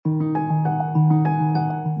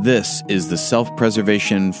This is the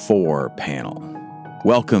Self-Preservation 4 panel.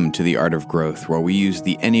 Welcome to the Art of Growth, where we use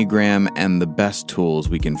the Enneagram and the best tools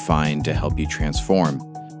we can find to help you transform.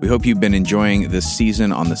 We hope you've been enjoying this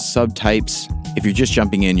season on the subtypes. If you're just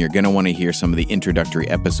jumping in, you're going to want to hear some of the introductory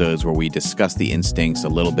episodes where we discuss the instincts, a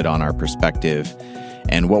little bit on our perspective,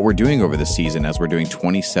 and what we're doing over the season as we're doing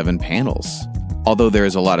 27 panels. Although there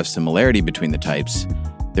is a lot of similarity between the types,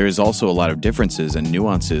 there is also a lot of differences and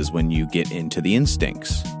nuances when you get into the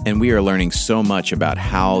instincts. And we are learning so much about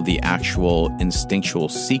how the actual instinctual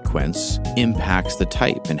sequence impacts the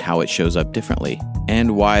type and how it shows up differently,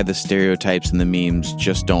 and why the stereotypes and the memes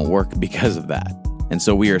just don't work because of that. And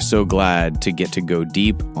so we are so glad to get to go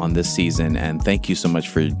deep on this season, and thank you so much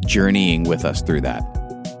for journeying with us through that.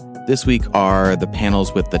 This week are the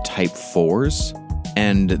panels with the type 4s.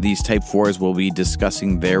 And these type 4s will be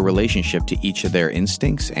discussing their relationship to each of their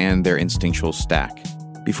instincts and their instinctual stack.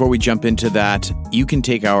 Before we jump into that, you can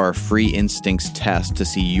take our free instincts test to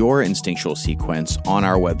see your instinctual sequence on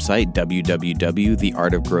our website,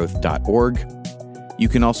 www.theartofgrowth.org. You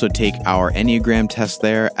can also take our Enneagram test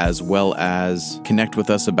there, as well as connect with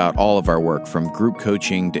us about all of our work, from group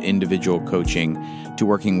coaching to individual coaching to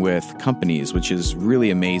working with companies, which is really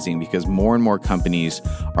amazing because more and more companies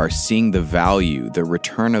are seeing the value, the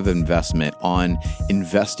return of investment on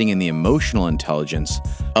investing in the emotional intelligence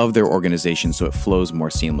of their organization so it flows more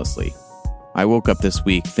seamlessly. I woke up this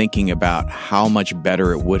week thinking about how much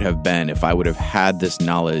better it would have been if I would have had this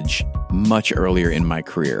knowledge much earlier in my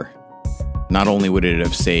career. Not only would it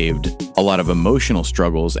have saved a lot of emotional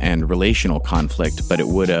struggles and relational conflict, but it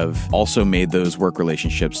would have also made those work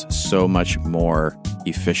relationships so much more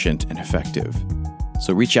efficient and effective.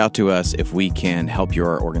 So reach out to us if we can help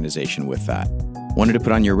your organization with that. Wanted to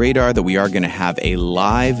put on your radar that we are going to have a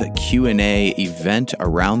live Q&A event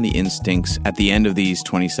around the instincts at the end of these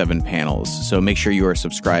 27 panels. So make sure you are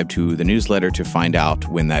subscribed to the newsletter to find out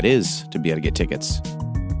when that is, to be able to get tickets.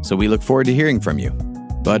 So we look forward to hearing from you.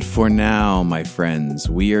 But for now, my friends,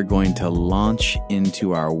 we are going to launch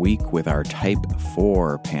into our week with our Type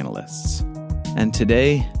 4 panelists. And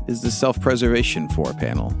today is the Self-Preservation 4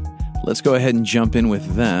 panel. Let's go ahead and jump in with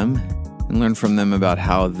them and learn from them about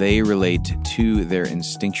how they relate to their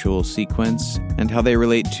instinctual sequence and how they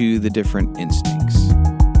relate to the different instincts.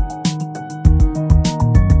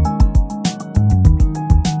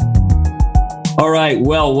 All right,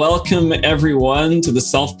 well, welcome everyone to the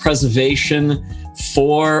Self-Preservation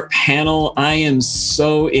 4 panel. I am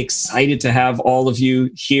so excited to have all of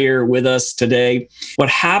you here with us today. What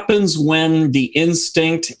happens when the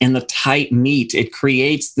instinct and the type meet? It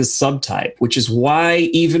creates the subtype, which is why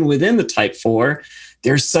even within the type 4,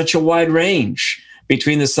 there's such a wide range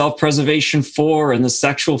between the Self-Preservation 4 and the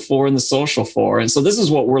Sexual 4 and the Social 4. And so this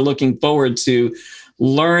is what we're looking forward to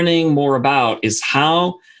learning more about, is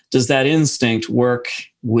how does that instinct work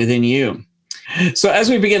within you? So as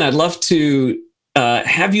we begin, I'd love to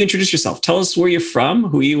have you introduce yourself. Tell us where you're from,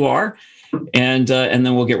 who you are, and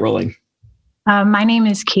then we'll get rolling. My name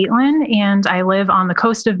is Caitlin, and I live on the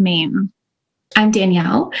coast of Maine. I'm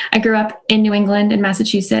Danielle. I grew up in New England and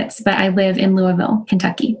Massachusetts, but I live in Louisville,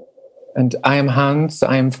 Kentucky. And I am Hans.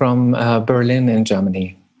 I'm from Berlin in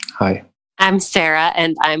Germany. Hi. I'm Sarah,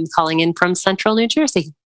 and I'm calling in from Central New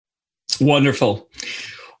Jersey. Wonderful.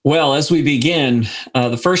 Well, as we begin,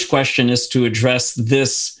 the first question is to address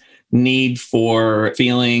this need for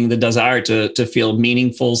feeling the desire to feel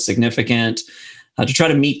meaningful, significant, to try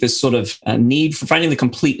to meet this sort of need for finding the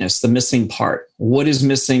completeness, the missing part. What is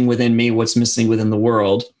missing within me? What's missing within the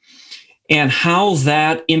world? And how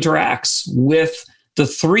that interacts with the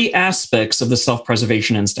three aspects of the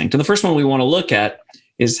self-preservation instinct. And the first one we want to look at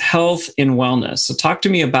is health and wellness. So talk to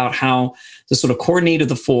me about how the sort of core need of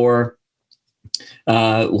the 4,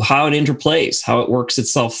 how it interplays, how it works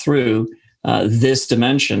itself through this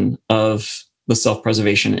dimension of the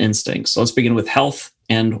self-preservation instinct. So let's begin with health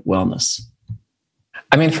and wellness.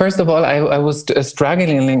 I mean, first of all, I was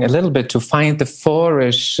struggling a little bit to find the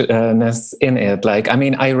 4-ishness in it. Like, I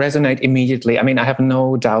mean, I resonate immediately. I mean, I have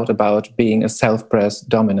no doubt about being a self-pres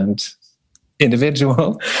dominant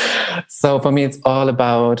individual. So for me, it's all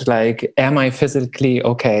about, like, am I physically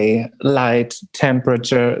okay? Light,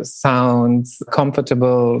 temperature, sounds,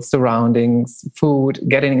 comfortable surroundings, food,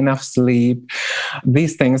 getting enough sleep.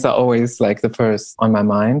 These things are always like the first on my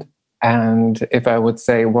mind. And if I would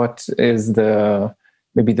say what is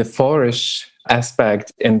maybe the 4-ish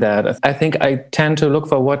aspect in that, I think I tend to look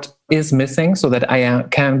for what is missing so that I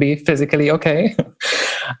can be physically okay.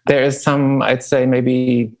 There is some, I'd say,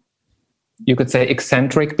 maybe you could say,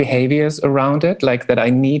 eccentric behaviors around it, like that I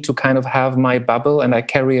need to kind of have my bubble and I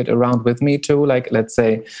carry it around with me too. Like, let's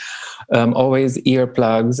say, always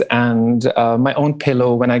earplugs and my own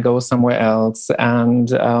pillow when I go somewhere else,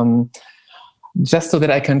 and just so that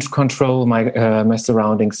I can control my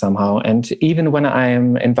surroundings somehow. And even when I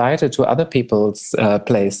am invited to other people's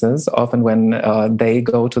places, often when they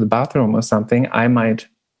go to the bathroom or something, I might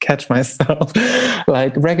catch myself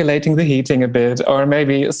like regulating the heating a bit, or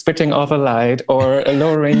maybe switching off a light, or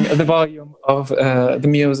lowering the volume of the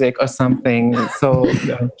music or something. So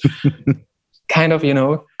kind of,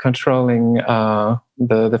 controlling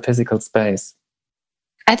the physical space.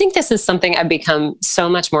 I think this is something I've become so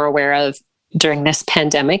much more aware of during this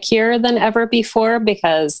pandemic year than ever before,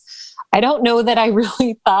 because I don't know that I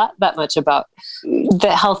really thought that much about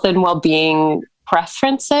the health and well-being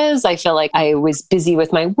preferences. I feel like I was busy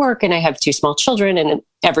with my work, and I have 2 small children, and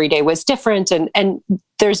every day was different. And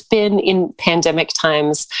there's been, in pandemic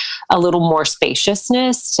times, a little more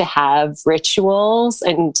spaciousness to have rituals.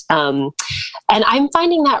 And I'm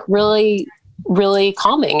finding that really, really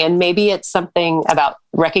calming. And maybe it's something about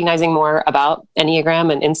recognizing more about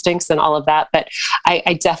Enneagram and instincts and all of that. But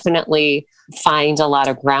I definitely find a lot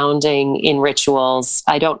of grounding in rituals.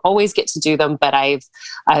 I don't always get to do them, but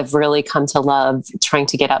I've really come to love trying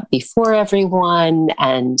to get up before everyone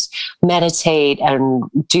and meditate and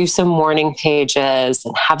do some morning pages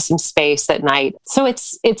and have some space at night. So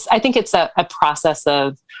I think it's a process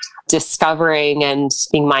of discovering and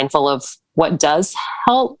being mindful of what does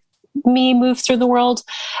help me move through the world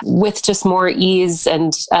with just more ease,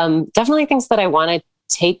 and definitely things that I want to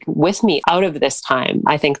take with me out of this time.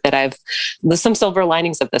 I think that there's some silver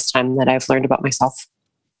linings of this time that I've learned about myself.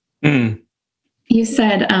 You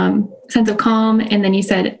said sense of calm, and then you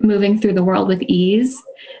said moving through the world with ease.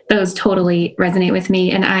 Those totally resonate with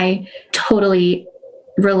me, and I totally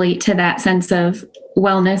relate to that sense of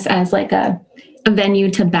wellness as like a venue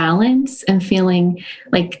to balance, and feeling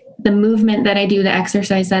like the movement that I do, the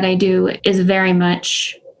exercise that I do, is very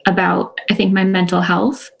much about, I think, my mental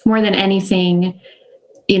health more than anything,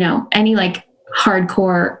 any like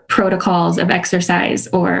hardcore protocols of exercise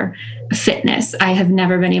or fitness. I have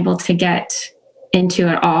never been able to get into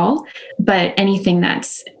at all, but anything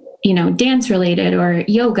that's, dance related or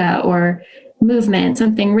yoga or movement,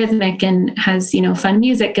 something rhythmic and has, fun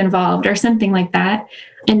music involved or something like that.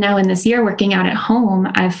 And now in this year working out at home,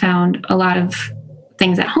 I've found a lot of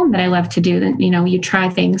things at home that I love to do. That, you try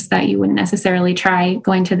things that you wouldn't necessarily try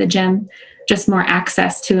going to the gym, just more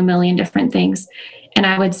access to a million different things. And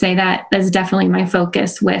I would say that that's definitely my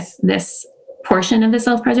focus with this portion of the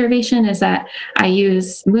self-preservation, is that I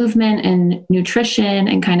use movement and nutrition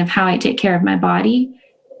and kind of how I take care of my body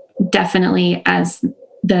definitely as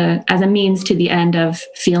a means to the end of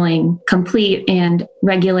feeling complete and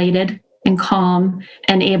regulated and calm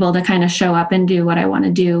and able to kind of show up and do what I want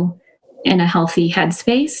to do in a healthy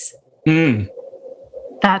headspace.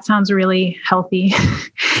 That sounds really healthy.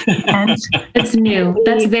 And it's new.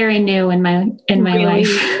 That's very new in my really,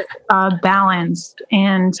 life. Balanced.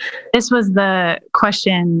 And this was the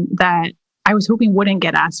question that I was hoping wouldn't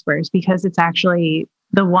get asked first, because it's actually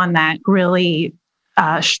the one that really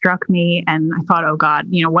struck me. And I thought, oh God,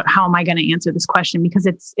 how am I going to answer this question? Because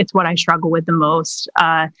it's what I struggle with the most.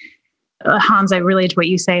 Hans, I relate to what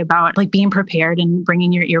you say about like being prepared and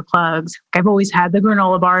bringing your earplugs. I've always had the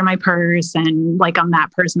granola bar in my purse, and like I'm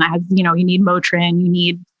that person that has, you need Motrin, you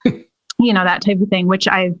need, that type of thing, which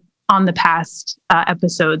I've, on the past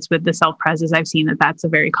episodes with the self-prezes, I've seen that that's a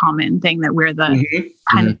very common thing, that we're the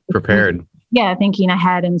kind of prepared. Yeah. Thinking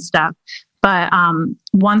ahead and stuff. But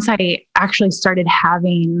once I actually started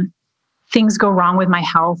having things go wrong with my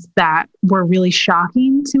health that were really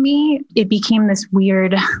shocking to me, it became this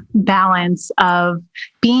weird balance of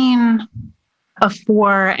being a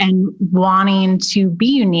 4 and wanting to be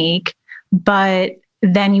unique, but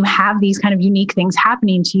then you have these kind of unique things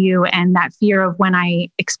happening to you, and that fear of when I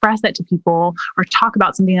express that to people or talk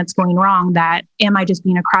about something that's going wrong, that am I just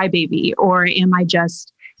being a crybaby, or am I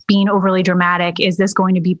just being overly dramatic? Is this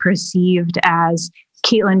going to be perceived as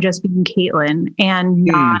Caitlin just being Caitlin and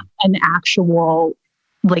not an actual,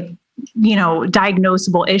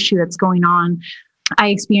 diagnosable issue that's going on? I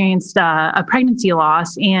experienced a pregnancy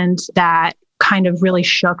loss, and that kind of really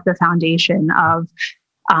shook the foundation of,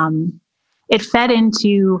 it fed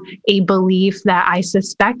into a belief that I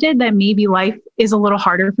suspected that maybe life is a little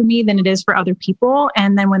harder for me than it is for other people.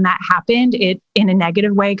 And then when that happened, it, in a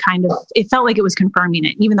negative way, it felt like it was confirming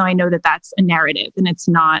it, even though I know that that's a narrative and it's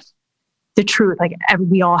not the truth. Like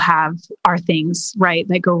we all have our things, right,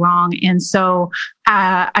 that go wrong. And so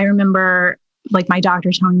I remember like my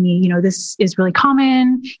doctor telling me, this is really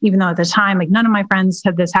common, even though at the time, like none of my friends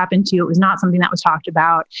had this happen to. It was not something that was talked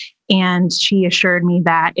about. And she assured me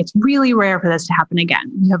that it's really rare for this to happen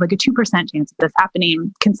again. You have like a 2% chance of this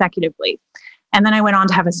happening consecutively. And then I went on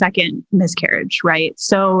to have a second miscarriage, right?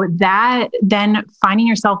 So that then finding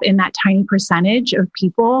yourself in that tiny percentage of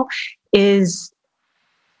people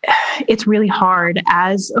it's really hard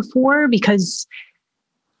as a 4 because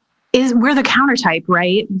we're the counter type,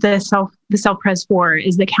 right? The self-pres 4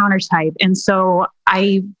 is the counter type. And so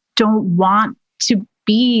I don't want to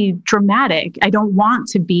be dramatic. I don't want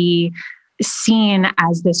to be seen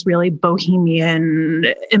as this really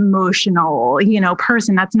bohemian, emotional,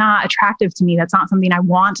 person. That's not attractive to me. That's not something I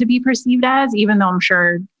want to be perceived as, even though I'm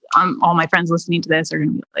sure all my friends listening to this are going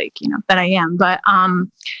to be like, that I am. But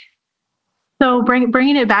so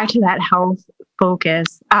bringing it back to that health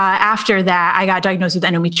focus, after that, I got diagnosed with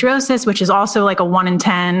endometriosis, which is also like a 1 in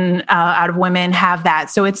 10 out of women have that.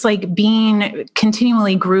 So it's like being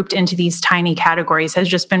continually grouped into these tiny categories has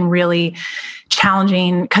just been really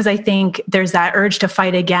challenging because I think there's that urge to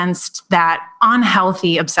fight against that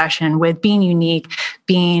unhealthy obsession with being unique,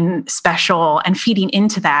 being special, and feeding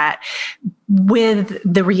into that with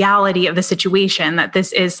the reality of the situation that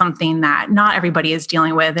this is something that not everybody is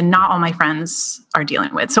dealing with and not all my friends are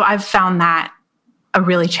dealing with. So I've found that a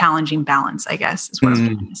really challenging balance, I guess, is what I was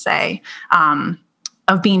trying to say,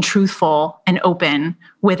 of being truthful and open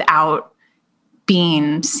without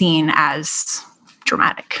being seen as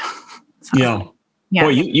dramatic. So, yeah.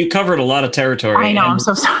 Well, you covered a lot of territory. I know. I'm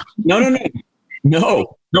so sorry.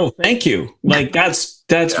 No, thank you. Like that's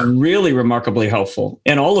really remarkably helpful.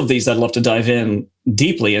 And all of these I'd love to dive in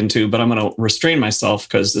deeply into, but I'm going to restrain myself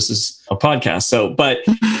because this is a podcast. So, but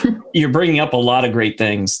you're bringing up a lot of great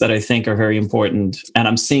things that I think are very important. And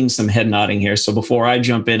I'm seeing some head nodding here. So before I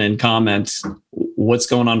jump in and comment, what's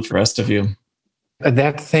going on for the rest of you?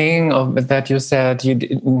 That thing that you said, you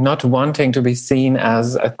not wanting to be seen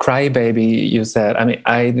as a crybaby, you said. I mean,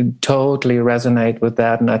 I totally resonate with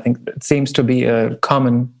that. And I think it seems to be a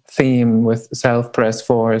common theme with self-pres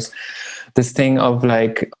 4s. This thing of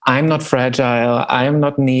like, I'm not fragile, I'm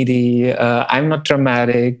not needy, I'm not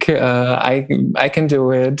dramatic, I can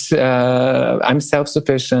do it, I'm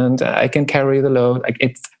self-sufficient, I can carry the load. Like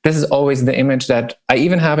this is always the image that I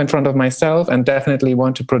even have in front of myself and definitely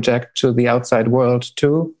want to project to the outside world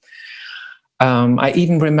too. I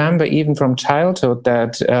even remember, even from childhood,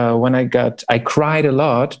 that when I cried a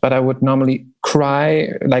lot, but I would normally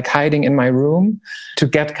cry like hiding in my room to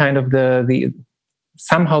get kind of the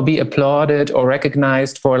somehow be applauded or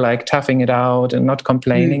recognized for like toughing it out and not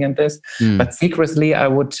complaining and this. But secretly, I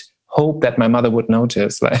would hope that my mother would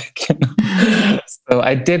notice. Like, so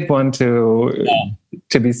I did want to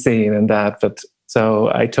be seen in that. But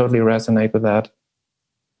so I totally resonate with that.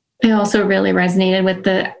 I also really resonated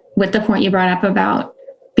with the point you brought up about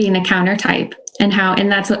being a counter type and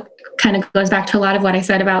that's what kind of goes back to a lot of what I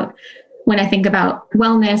said about when I think about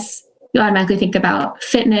wellness, you automatically think about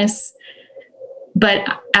fitness. But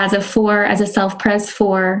as a self-pres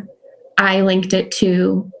 4, I linked it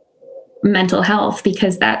to mental health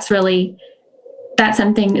because that's something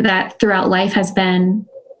that throughout life has been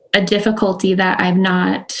a difficulty that I've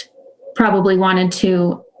not probably wanted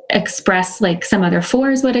to express like some other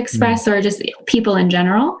 4s would express or just people in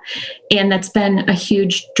general. And that's been a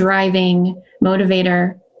huge driving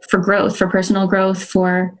motivator for growth, for personal growth,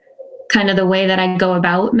 for kind of the way that I go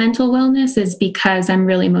about mental wellness is because I'm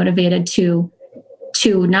really motivated to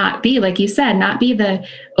not be, like you said, not be the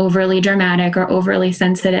overly dramatic or overly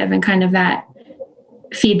sensitive and kind of that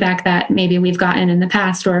feedback that maybe we've gotten in the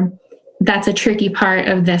past, or that's a tricky part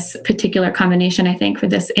of this particular combination, I think, for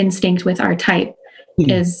this instinct with our type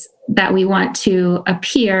is that we want to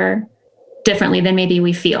appear differently than maybe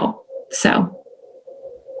we feel. So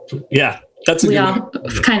yeah, we all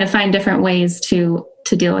kind of find different ways to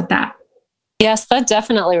deal with that. Yes, that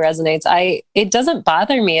definitely resonates. It doesn't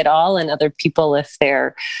bother me at all in other people if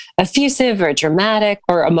they're effusive or dramatic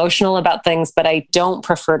or emotional about things, but I don't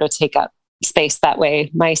prefer to take up space that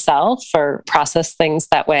way myself or process things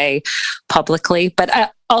that way publicly.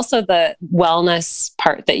 But also the wellness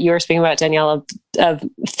part that you were speaking about, Danielle, of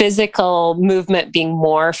physical movement being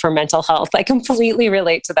more for mental health. I completely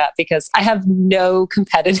relate to that because I have no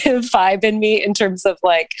competitive vibe in me in terms of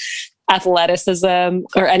like athleticism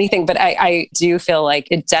or anything, but I do feel like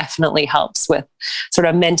it definitely helps with sort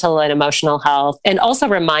of mental and emotional health, and also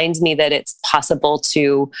reminds me that it's possible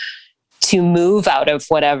to move out of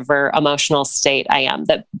whatever emotional state I am,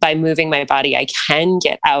 that by moving my body, I can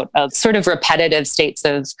get out of sort of repetitive states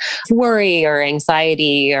of worry or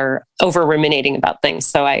anxiety or over ruminating about things.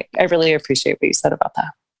 So I really appreciate what you said about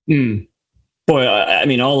that. Boy, I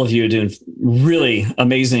mean, all of you are doing really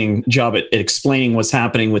amazing job at explaining what's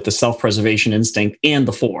happening with the self-preservation instinct and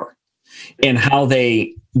the 4, and how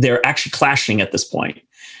they're actually clashing at this point,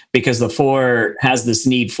 because the 4 has this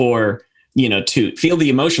need for, to feel the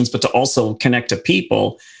emotions, but to also connect to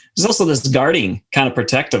people. There's also this guarding kind of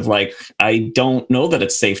protective, like, I don't know that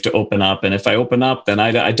it's safe to open up. And if I open up, then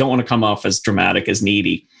I don't want to come off as dramatic, as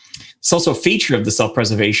needy. It's also a feature of the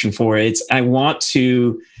self-preservation 4. I want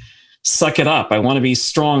to suck it up. I want to be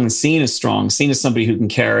strong, seen as somebody who can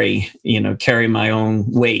carry my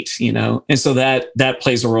own weight, And so that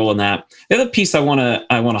plays a role in that. The other piece I want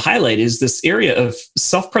to highlight is this area of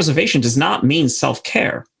self-preservation does not mean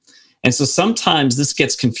self-care. And so sometimes this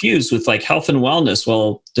gets confused with like health and wellness.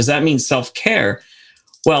 Well, does that mean self-care?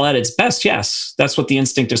 Well, at its best, yes. That's what the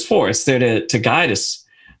instinct is for. It's there to guide us.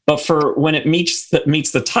 But for when it meets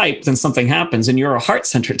the type, then something happens, and you're a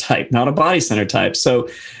heart-centered type, not a body-centered type. So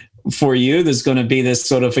for you, there's going to be this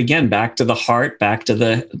sort of, again, back to the heart, back to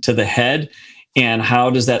the head. And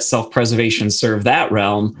how does that self-preservation serve that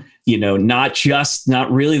realm?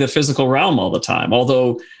 Not really the physical realm all the time.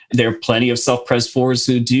 Although there are plenty of self-pres 4s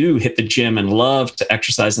who do hit the gym and love to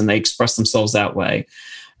exercise, and they express themselves that way.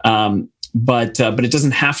 But it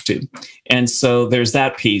doesn't have to. And so there's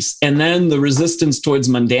that piece. And then the resistance towards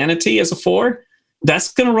mundanity as a 4,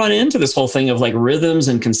 that's going to run into this whole thing of like rhythms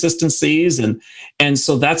and consistencies. And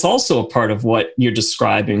so that's also a part of what you're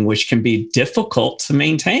describing, which can be difficult to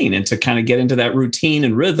maintain and to kind of get into that routine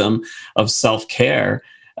and rhythm of self-care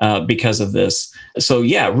because of this. So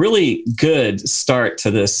yeah, really good start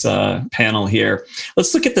to this panel here.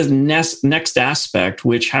 Let's look at the next aspect,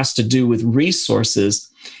 which has to do with resources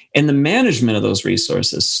and the management of those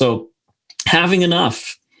resources. So having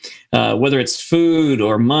enough, whether it's food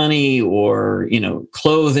or money or,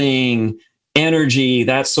 clothing, energy,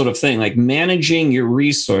 that sort of thing, like managing your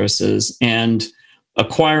resources and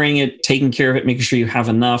acquiring it, taking care of it, making sure you have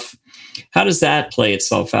enough. How does that play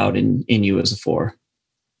itself out in you as a 4?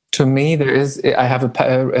 To me, I have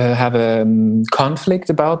a conflict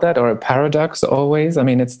about that, or a paradox always. I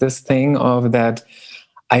mean, it's this thing of that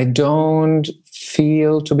I don't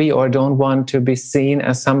feel to be, or don't want to be seen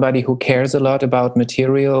as somebody who cares a lot about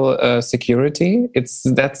material security.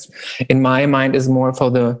 That's in my mind is more for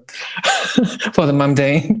the for the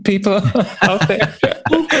mundane people out there.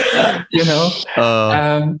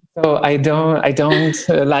 So I don't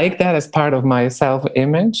like that as part of my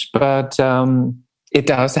self-image, but it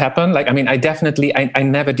does happen. Like, I mean, I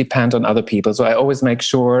never depend on other people. So I always make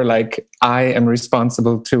sure like I am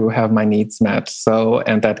responsible to have my needs met. So,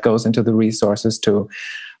 and that goes into the resources too.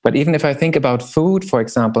 But even if I think about food, for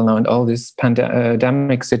example, now in all this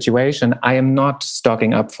pandemic situation, I am not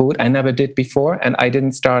stocking up food. I never did before, and I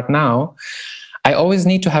didn't start now. I always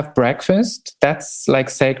need to have breakfast. That's like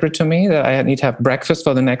sacred to me, that I need to have breakfast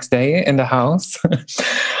for the next day in the house.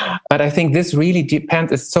 But I think this really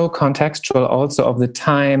depends. It's so contextual also of the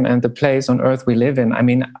time and the place on earth we live in. I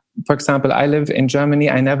mean, for example, I live in Germany.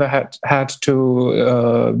 I never had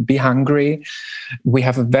to be hungry. We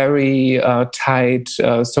have a very tight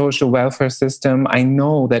social welfare system. I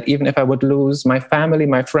know that even if I would lose my family,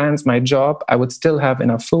 my friends, my job, I would still have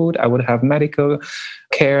enough food. I would have medical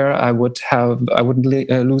care. I wouldn't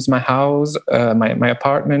lose my house, my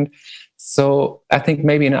apartment. So I think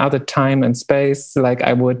maybe in other time and space, like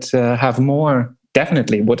I would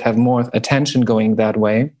definitely would have more attention going that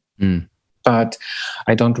way. Mm. But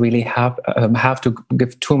I don't really have to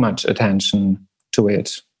give too much attention to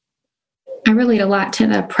it. I relate a lot to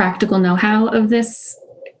the practical know-how of this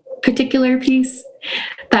particular piece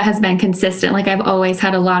that has been consistent. Like I've always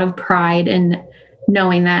had a lot of pride in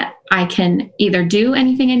knowing that I can either do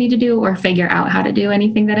anything I need to do or figure out how to do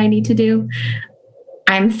anything that I need to do.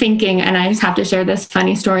 I'm thinking, and I just have to share this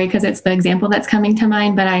funny story because it's the example that's coming to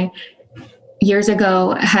mind, but I years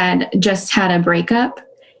ago had just had a breakup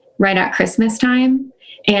right at Christmas time.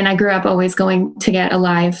 And I grew up always going to get a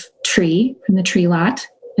live tree from the tree lot.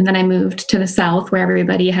 And then I moved to the South where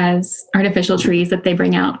everybody has artificial trees that they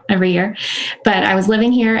bring out every year. But I was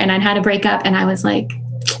living here and I'd had a breakup and I was like,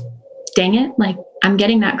 dang it, like I'm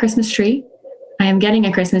getting that Christmas tree. I am getting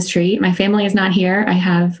a Christmas tree. My family is not here. I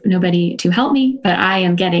have nobody to help me, but I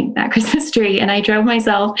am getting that Christmas tree. And I drove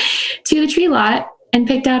myself to the tree lot and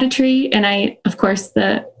picked out a tree. And of course,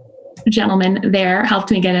 the gentleman there helped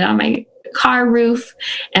me get it on my car roof.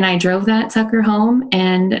 And I drove that sucker home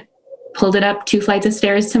and pulled it up 2 flights of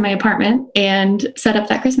stairs to my apartment and set up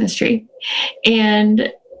that Christmas tree.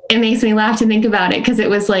 And it makes me laugh to think about it because it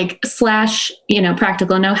was like /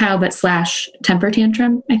 practical know-how, but / temper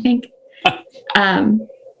tantrum, I think. But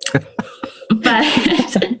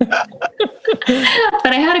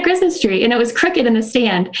But I had a Christmas tree and it was crooked in the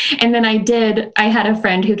stand. And then I had a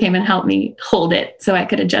friend who came and helped me hold it so I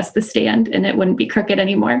could adjust the stand and it wouldn't be crooked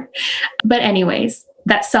anymore. But anyways,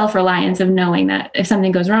 that self-reliance of knowing that if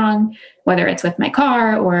something goes wrong, whether it's with my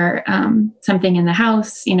car or something in the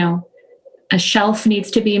house, a shelf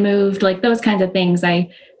needs to be moved, like those kinds of things, I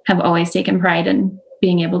have always taken pride in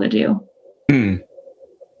being able to do.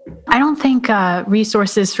 I don't think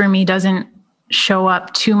resources for me doesn't show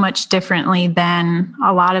up too much differently than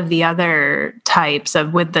a lot of the other types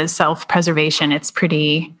of with the self-preservation. It's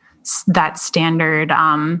pretty that standard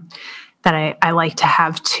that I like to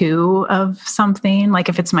have two of something. Like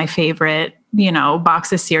if it's my favorite,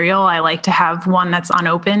 box of cereal, I like to have one that's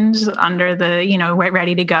unopened under the,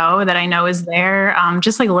 ready to go that I know is there.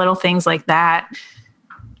 Just like little things like that.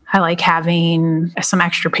 I like having some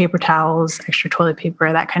extra paper towels, extra toilet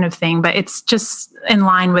paper, that kind of thing. But it's just in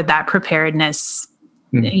line with that preparedness.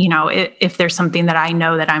 If there's something that I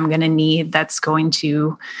know that I'm going to need that's going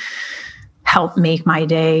to help make my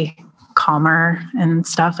day calmer and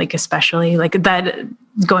stuff, like especially like that,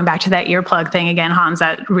 going back to that earplug thing again, Hans,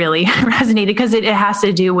 that really resonated because it has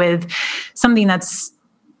to do with something that's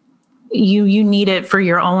you need it for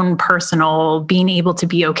your own personal being able to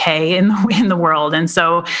be okay in the world. And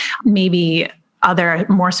so maybe other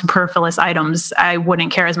more superfluous items I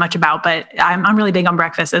wouldn't care as much about, but I'm really big on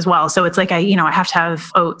breakfast as well. So it's like I have to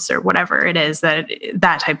have oats or whatever it is,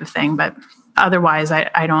 that type of thing. But otherwise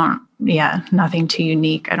I don't, nothing too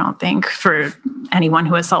unique, I don't think, for anyone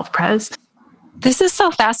who is self-pres. This is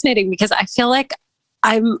so fascinating because I feel like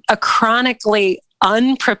I'm a chronically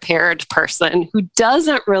unprepared person who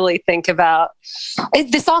doesn't really think about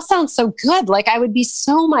it. This all sounds so good. Like I would be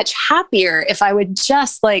so much happier if I would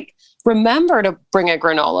just remember to bring a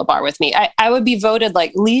granola bar with me. I would be voted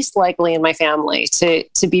least likely in my family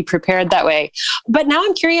to be prepared that way. But now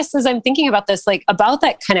I'm curious as I'm thinking about this, about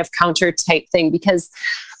that kind of counter type thing, because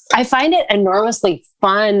I find it enormously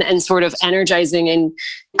fun and sort of energizing and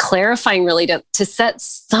clarifying really to set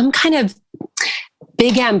some kind of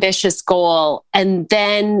big ambitious goal and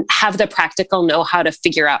then have the practical know-how to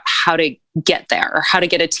figure out how to get there or how to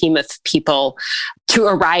get a team of people to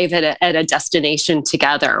arrive at a destination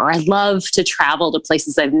together. Or I love to travel to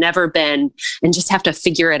places I've never been and just have to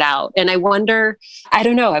figure it out. And I wonder, I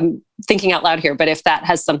don't know, I'm thinking out loud here, but if that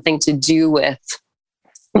has something to do with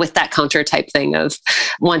that counter type thing of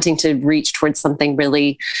wanting to reach towards something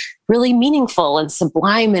really, really meaningful and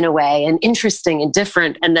sublime in a way and interesting and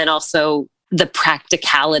different. And then also the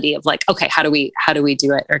practicality of okay, how do we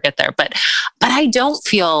do it or get there? But I don't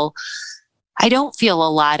feel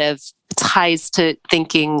a lot of ties to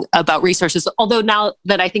thinking about resources. Although now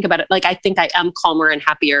that I think about it, I think I am calmer and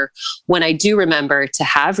happier when I do remember to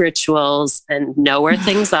have rituals and know where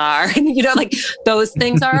things are. Those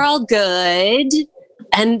things are all good.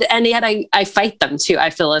 And yet I fight them too. I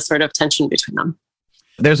feel a sort of tension between them.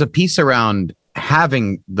 There's a piece around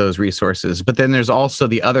having those resources, but then there's also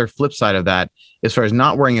the other flip side of that, as far as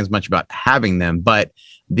not worrying as much about having them, but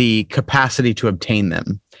the capacity to obtain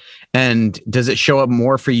them. And does it show up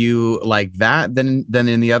more for you like that than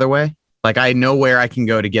in the other way? I know where I can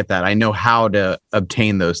go to get that. I know how to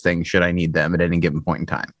obtain those things should I need them at any given point in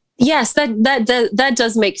time. Yes, that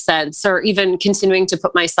does make sense. Or even continuing to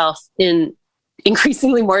put myself in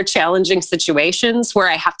increasingly more challenging situations where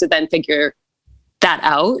I have to then figure that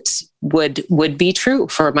out would be true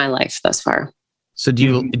for my life thus far. So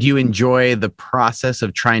do you enjoy the process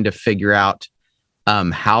of trying to figure out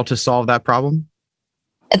how to solve that problem?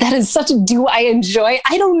 That is such a do I enjoy?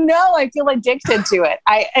 I don't know. I feel addicted to it.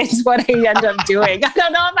 It's what I end up doing. I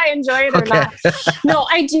don't know if I enjoy it or not. No,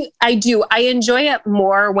 I do. I enjoy it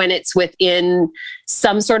more when it's within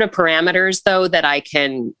some sort of parameters, though, that I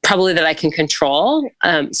can control.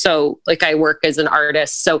 So I work as an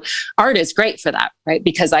artist. So art is great for that, right?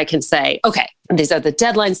 Because I can say, okay, these are the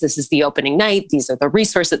deadlines. This is the opening night. These are the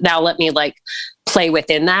resources. Now let me play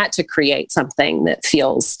within that to create something that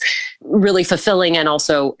feels really fulfilling and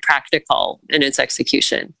also practical in its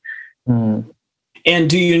execution. And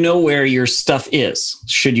do you know where your stuff is,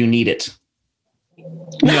 should you need it?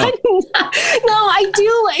 No, I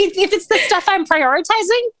do. If it's the stuff I'm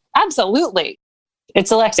prioritizing, absolutely. It's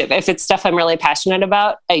selective. If it's stuff I'm really passionate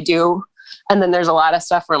about, I do. And then there's a lot of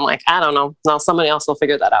stuff where I'm I don't know. No, somebody else will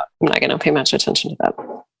figure that out. I'm not going to pay much attention to that.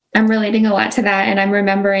 I'm relating a lot to that. And I'm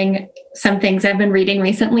remembering some things I've been reading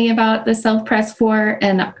recently about the self-pres 4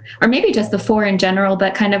 or maybe just the 4 in general,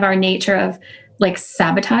 but kind of our nature of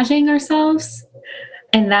sabotaging ourselves.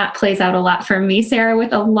 And that plays out a lot for me, Sarah,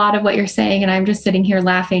 with a lot of what you're saying. And I'm just sitting here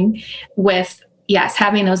laughing with, yes,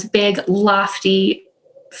 having those big, lofty,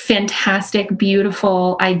 fantastic,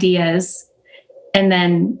 beautiful ideas and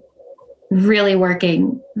then really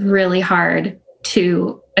working really hard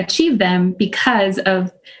to achieve them because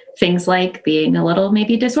of things like being a little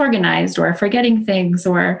maybe disorganized or forgetting things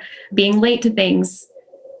or being late to things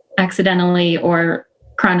accidentally or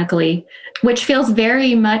chronically, which feels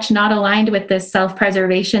very much not aligned with this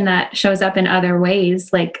self-preservation that shows up in other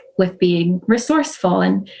ways, like with being resourceful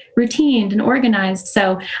and routined and organized.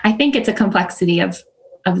 So I think it's a complexity of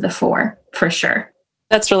the 4 for sure.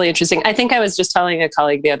 That's really interesting. I think I was just telling a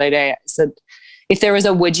colleague the other day, I said, if there was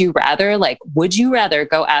a would you rather, like, would you rather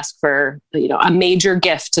go ask for, a major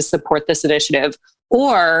gift to support this initiative,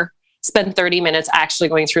 or spend 30 minutes actually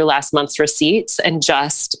going through last month's receipts and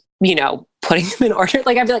just, putting them in order?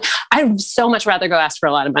 Like, I'd be like, I'd so much rather go ask for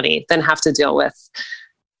a lot of money than have to deal with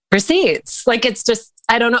receipts. Like, it's just,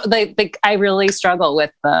 I don't know. Like I really struggle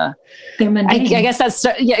with I guess that's,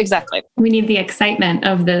 yeah, exactly. We need the excitement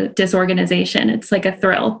of the disorganization. It's like a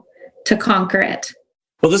thrill to conquer it.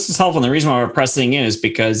 Well, this is helpful. And the reason why we're pressing in is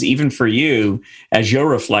because even for you, as you're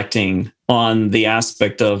reflecting on the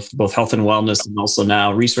aspect of both health and wellness and also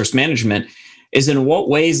now resource management, is in what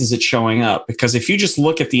ways is it showing up? Because if you just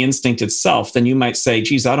look at the instinct itself, then you might say,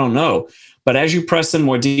 geez, I don't know. But as you press in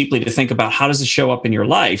more deeply to think about how does it show up in your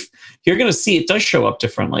life, you're going to see it does show up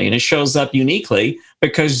differently. And it shows up uniquely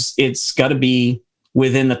because it's got to be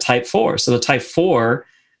within the type 4. So the type 4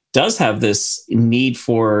 does have this need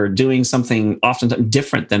for doing something often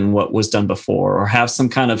different than what was done before, or have some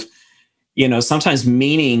kind of, sometimes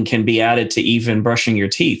meaning can be added to even brushing your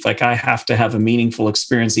teeth. Like, I have to have a meaningful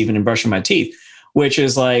experience even in brushing my teeth, which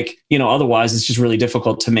is like, otherwise it's just really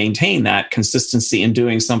difficult to maintain that consistency in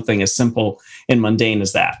doing something as simple and mundane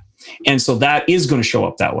as that. And so that is going to show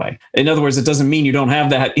up that way. In other words, it doesn't mean you don't have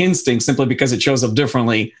that instinct simply because it shows up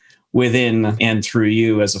differently within and through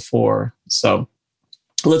you as a 4. So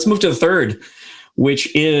let's move to the 3rd,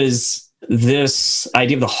 which is this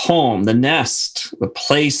idea of the home, the nest, the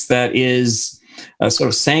place that is a sort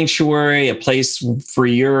of sanctuary, a place for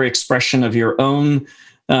your expression of your own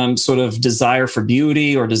sort of desire for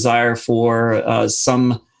beauty or desire for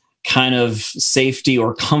some kind of safety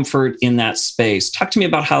or comfort in that space. Talk to me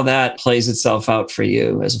about how that plays itself out for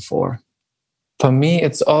you as a 4. For me,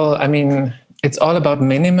 it's all about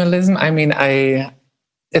minimalism.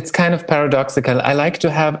 It's kind of paradoxical. I like to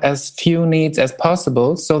have as few needs as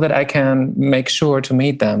possible so that I can make sure to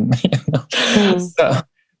meet them.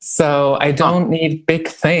 So I don't need big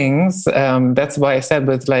things. That's why I said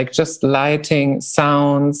with like just lighting,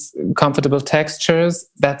 sounds, comfortable textures,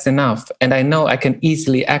 that's enough. And I know I can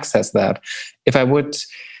easily access that. If I would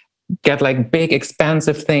get like big,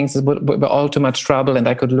 expensive things, it would be all too much trouble and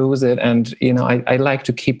I could lose it. And, I like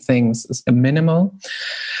to keep things minimal.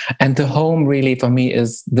 And the home really for me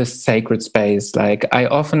is the sacred space. Like, I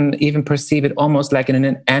often even perceive it almost like in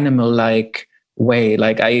an animal-like way.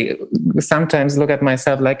 Like, I sometimes look at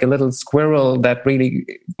myself like a little squirrel that really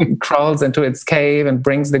crawls into its cave and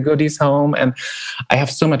brings the goodies home. And I have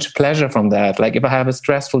so much pleasure from that. Like, if I have a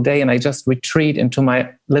stressful day and I just retreat into my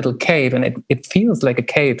little cave, and it feels like a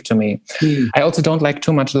cave to me. I also don't like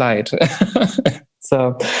too much light.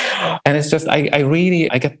 So, and it's just, I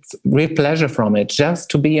get real pleasure from it, just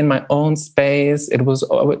to be in my own space. It was,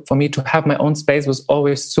 for me to have my own space was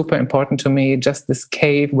always super important to me. Just this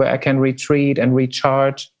cave where I can retreat and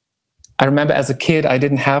recharge. I remember as a kid, I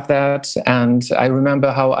didn't have that. And I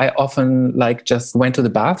remember how I often just went to the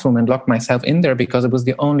bathroom and locked myself in there because it was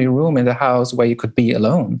the only room in the house where you could be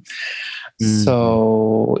alone.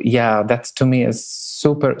 So yeah, that to me is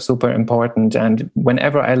super, super important. And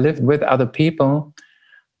whenever I lived with other people,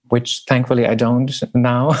 which thankfully I don't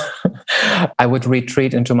now, I would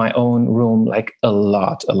retreat into my own room a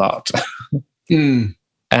lot.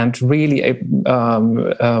 And really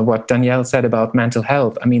what Danielle said about mental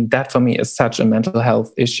health, I mean, that for me is such a mental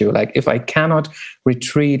health issue. Like, if I cannot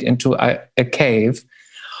retreat into a cave,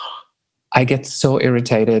 I get so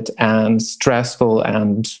irritated and stressful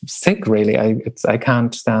and sick, really. I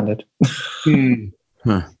can't stand it.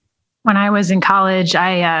 When I was in college,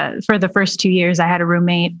 for the first 2 years, I had a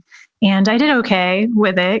roommate, and I did okay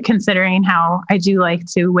with it, considering how I do like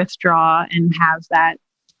to withdraw and have that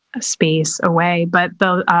space away. But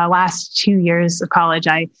the last 2 years of college,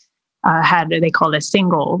 I they called it a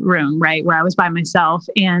single room, right, where I was by myself.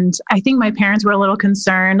 And I think my parents were a little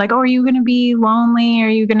concerned, like, oh, are you going to be lonely?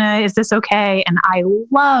 Is this okay? And I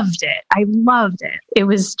loved it. It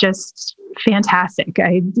was just fantastic.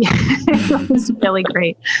 It was really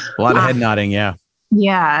great. A lot of head nodding. Yeah.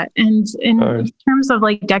 Yeah. And in terms of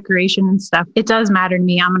decoration and stuff, it does matter to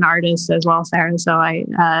me. I'm an artist as well, Sarah. So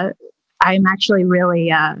I'm actually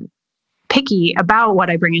really picky about what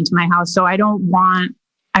I bring into my house. So I don't want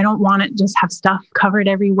I don't want to just have stuff covered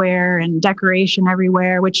everywhere and decoration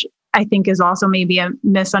everywhere, which I think is also maybe a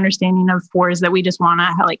misunderstanding of 4s, that we just want to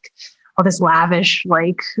have like all this lavish,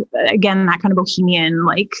 like, again, that kind of bohemian,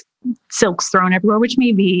 like silks thrown everywhere, which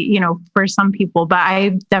may be, you know, for some people, but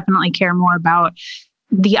I definitely care more about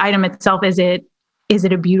the item itself. Is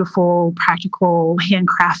it a beautiful, practical,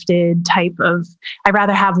 handcrafted type of, I'd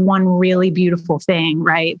rather have one really beautiful thing,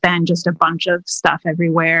 right, than just a bunch of stuff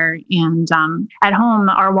everywhere. And at home,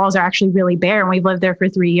 our walls are actually really bare, and we've lived there for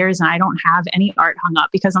 3 years, and I don't have any art hung up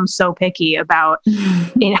because I'm so picky about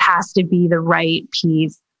it has to be the right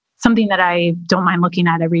piece, something that I don't mind looking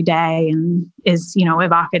at every day and is, you know,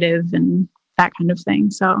 evocative and that kind of thing.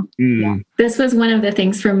 So, yeah. This was one of the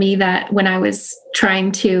things for me that when I was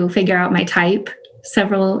trying to figure out my type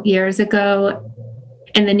several years ago,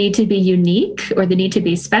 and the need to be unique or the need to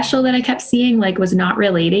be special that I kept seeing, like, was not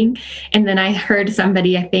relating. And then I heard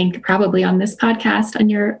somebody, I think probably on this podcast, on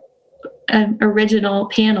your original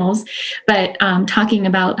panels, but talking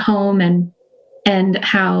about home and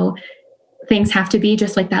how things have to be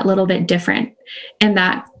just like that little bit different. And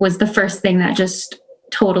that was the first thing that just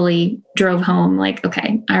totally drove home, like,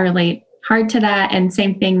 okay, I relate hard to that. And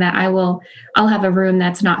same thing, that I'll have a room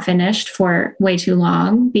that's not finished for way too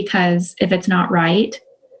long, because if it's not right,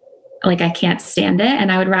 like, I can't stand it.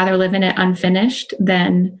 And I would rather live in it unfinished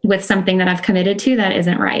than with something that I've committed to that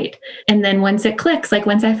isn't right. And then once it clicks, like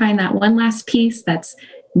once I find that one last piece that's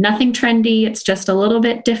nothing trendy, it's just a little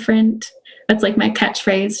bit different. That's like my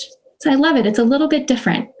catchphrase. So I love it. It's a little bit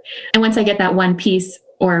different. And once I get that one piece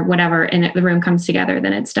or whatever, and the room comes together,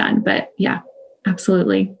 then it's done. But yeah,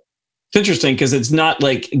 absolutely. It's interesting because it's not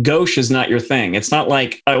like gauche is not your thing. It's not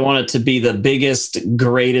like I want it to be the biggest,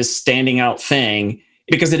 greatest standing out thing,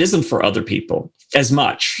 because it isn't for other people as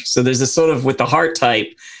much. So there's this sort of, with the heart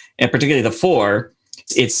type, and particularly the 4,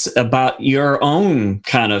 it's about your own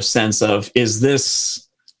kind of sense of, is this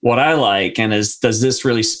what I like? And does this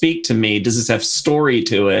really speak to me? Does this have story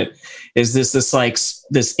to it? Is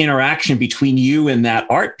this interaction between you and that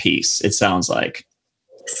art piece, it sounds like.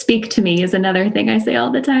 Speak to me is another thing I say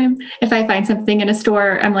all the time. If I find something in a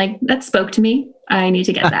store, I'm like, that spoke to me. I need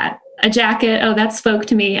to get that. A jacket. Oh, that spoke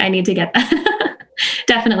to me. I need to get that.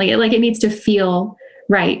 Definitely. Like, it needs to feel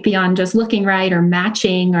right beyond just looking right or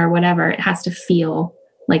matching or whatever. It has to feel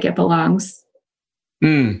like it belongs.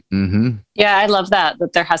 Mm-hmm. Yeah, I love that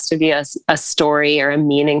there has to be a story or a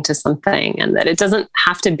meaning to something, and that it doesn't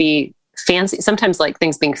have to be fancy. Sometimes, like,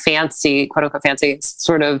 things being fancy, quote unquote fancy,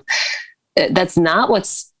 sort of, that's not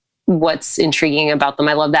what's intriguing about them.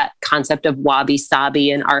 I love that concept of wabi-sabi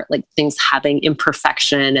in art, like things having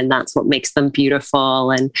imperfection, and that's what makes them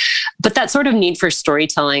beautiful. But that sort of need for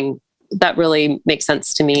storytelling, that really makes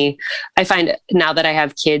sense to me. I find now that I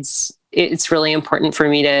have kids, it's really important for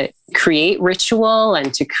me to create ritual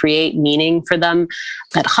and to create meaning for them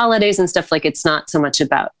at holidays and stuff. Like, it's not so much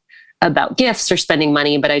about gifts or spending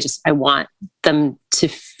money, but I want them to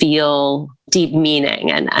feel deep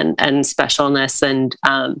meaning and specialness. And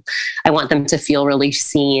I want them to feel really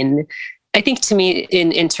seen. I think, to me,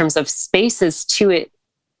 in terms of spaces too,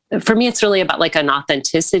 for me, it's really about like an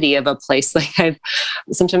authenticity of a place. Like,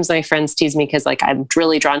 sometimes my friends tease me because, like, I'm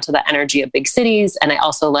really drawn to the energy of big cities. And I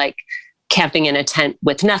also like camping in a tent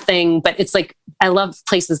with nothing, but it's like, I love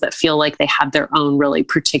places that feel like they have their own really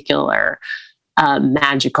particular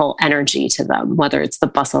magical energy to them, whether it's the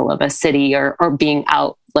bustle of a city or being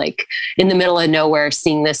out like in the middle of nowhere,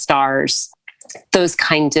 seeing the stars. Those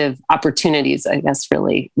kind of opportunities, I guess,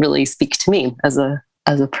 really, really speak to me as a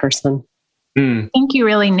person. I think you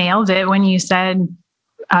really nailed it when you said,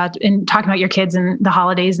 in talking about your kids and the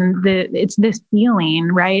holidays, and it's this feeling,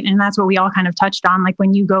 right? And that's what we all kind of touched on. Like,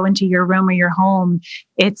 when you go into your room or your home,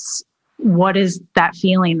 it's, what is that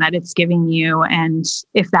feeling that it's giving you? And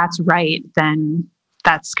if that's right, then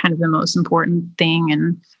that's kind of the most important thing,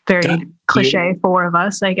 and very cliche for of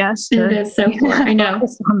us, I guess. It is so cool. I know.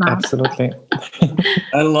 Absolutely.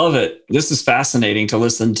 I love it. This is fascinating to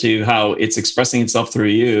listen to how it's expressing itself through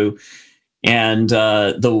you, and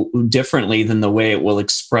differently than the way it will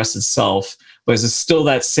express itself. But it's still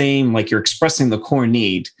that same, like, you're expressing the core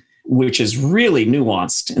need, which is really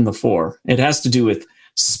nuanced in the 4. It has to do with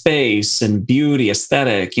space and beauty,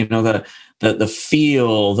 aesthetic, the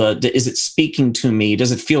feel, is it speaking to me?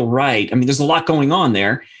 Does it feel right? I mean, there's a lot going on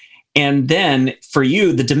there. And then for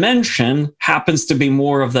you, the dimension happens to be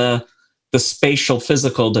more of the spatial,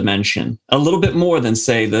 physical dimension, a little bit more than,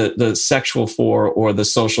 say, the sexual 4 or the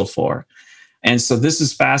social 4. And so this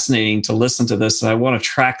is fascinating to listen to this. And I want to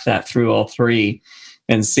track that through all 3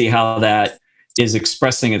 and see how that is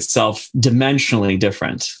expressing itself dimensionally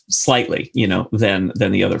different, slightly, than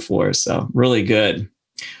the other 4s. So really good.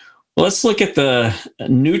 Let's look at the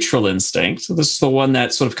neutral instinct. So this is the one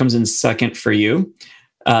that sort of comes in second for you.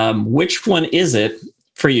 Which one is it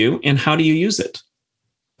for you, and how do you use it?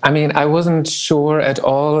 I mean, I wasn't sure at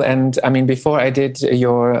all. And I mean, before I did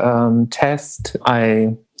your test,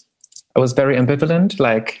 I was very ambivalent,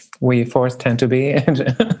 like we fours tend to be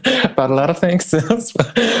about a lot of things.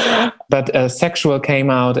 But sexual came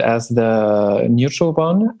out as the neutral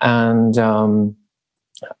one. And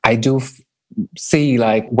I do see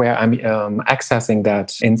like where I'm accessing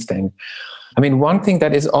that instinct. I mean, one thing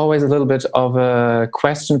that is always a little bit of a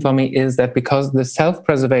question for me is that because the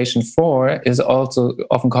self-preservation 4 is also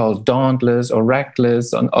often called dauntless or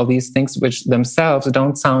reckless and all these things which themselves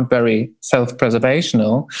don't sound very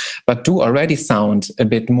self-preservational, but do already sound a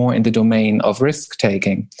bit more in the domain of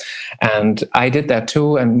risk-taking. And I did that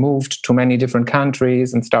too and moved to many different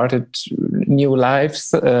countries and started new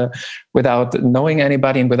lives without knowing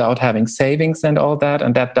anybody and without having savings and all that.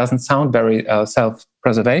 And that doesn't sound very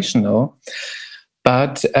self-preservational.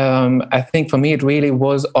 But I think for me, it really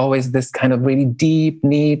was always this kind of really deep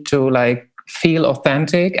need to like feel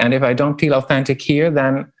authentic. And if I don't feel authentic here,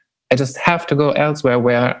 then I just have to go elsewhere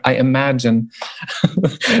where I imagine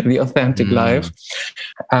the authentic life.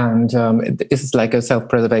 And this is like a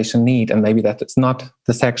self-preservation need. And maybe that it's not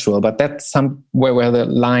the sexual, but that's somewhere where the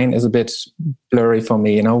line is a bit blurry for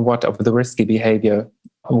me, you know, what of the risky behavior,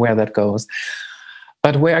 where that goes.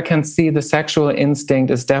 But where I can see the sexual instinct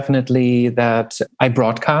is definitely that I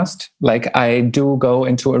broadcast. Like I do go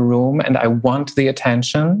into a room and I want the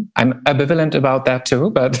attention. I'm ambivalent about that too,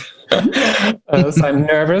 but so I'm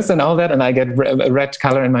nervous and all that, and I get a red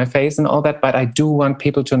color in my face and all that. But I do want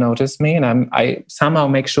people to notice me, and I somehow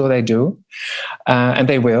make sure they do, and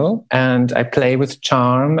they will. And I play with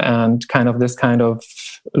charm and kind of this kind of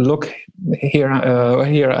look here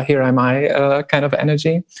am I kind of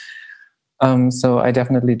energy. So I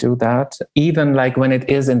definitely do that. Even like when it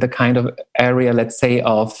is in the kind of area, let's say,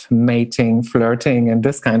 of mating, flirting, and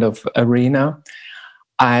this kind of arena,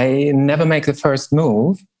 I never make the first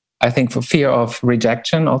move. I think for fear of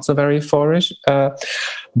rejection, also very fourish.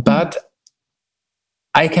 But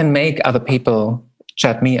I can make other people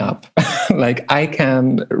chat me up. Like I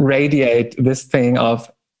can radiate this thing of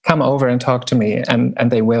come over and talk to me, and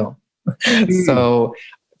they will. So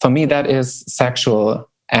for me, that is sexual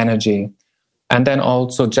energy. And then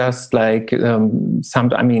also just like the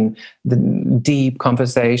deep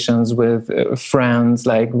conversations with friends,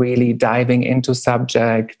 like really diving into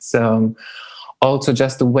subjects. Also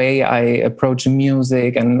just the way I approach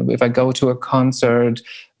music. And if I go to a concert,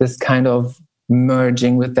 this kind of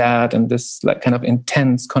merging with that and this like kind of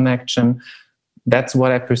intense connection, that's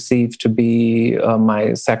what I perceive to be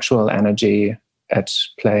my sexual energy at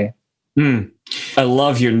play. I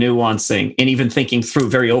love your nuancing and even thinking through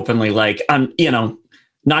very openly, like, I'm,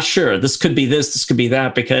 not sure. This could be this could be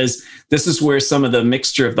that, because this is where some of the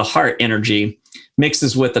mixture of the heart energy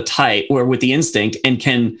mixes with the tight or with the instinct and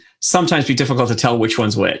can sometimes be difficult to tell which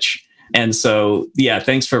one's which. And so, yeah,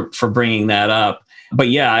 thanks for bringing that up. But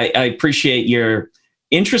yeah, I appreciate your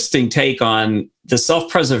interesting take on the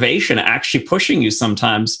self-preservation actually pushing you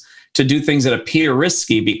sometimes to do things that appear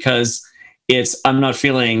risky because I'm not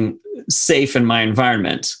feeling safe in my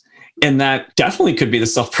environment. And that definitely could be the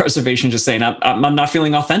self-preservation, just saying, I'm not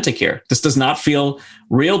feeling authentic here. This does not feel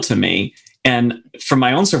real to me. And for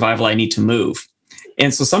my own survival, I need to move.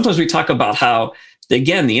 And so sometimes we talk about how,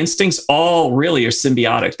 again, the instincts all really are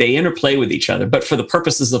symbiotic. They interplay with each other. But for the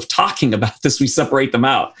purposes of talking about this, we separate them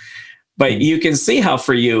out. But you can see how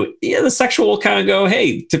for you, the sexual will kind of go,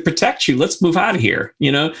 hey, to protect you, let's move out of here.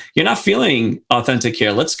 You're not feeling authentic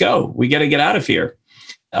here. Let's go. We got to get out of here.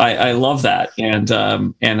 I love that.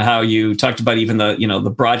 And how you talked about even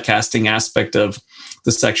the broadcasting aspect of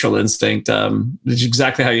the sexual instinct, which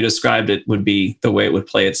exactly how you described it would be the way it would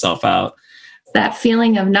play itself out. That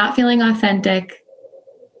feeling of not feeling authentic.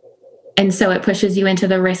 And so it pushes you into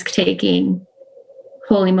the risk taking.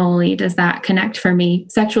 Holy moly, does that connect for me?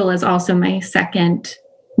 Sexual is also my second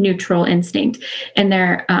neutral instinct. And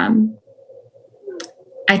they're,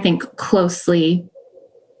 I think, closely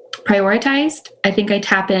prioritized. I think I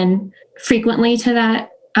tap in frequently to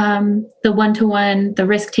that, the one-to-one, the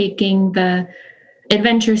risk-taking, the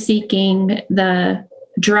adventure-seeking, the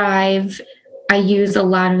drive. I use a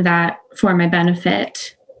lot of that for my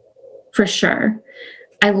benefit, for sure.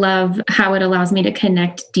 I love how it allows me to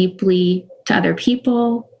connect deeply to other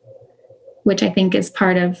people, which I think is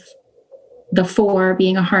part of the 4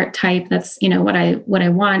 being a heart type. That's, what I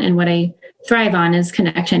want and what I thrive on is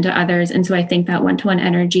connection to others. And so I think that one-to-one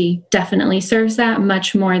energy definitely serves that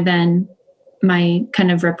much more than my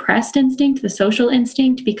kind of repressed instinct, the social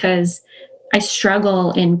instinct, because I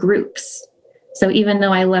struggle in groups. So even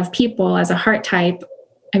though I love people as a heart type,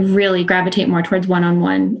 I really gravitate more towards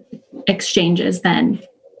one-on-one exchanges than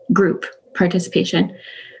group participation.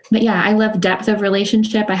 But yeah, I love depth of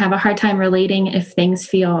relationship. I have a hard time relating if things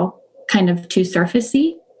feel kind of too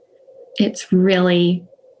surfacey. It's really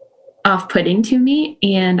off-putting to me.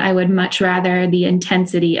 And I would much rather the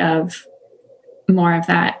intensity of more of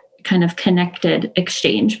that kind of connected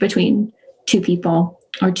exchange between two people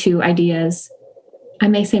or two ideas. I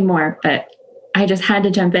may say more, but I just had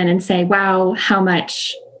to jump in and say, wow, how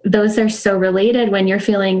much those are so related when you're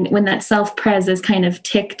feeling, when that self-pres is kind of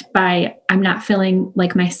ticked by, I'm not feeling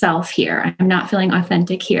like myself here. I'm not feeling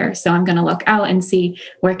authentic here. So I'm going to look out and see,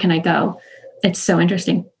 where can I go? It's so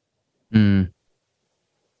interesting.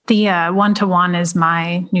 The one-to-one is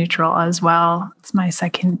my neutral as well. It's my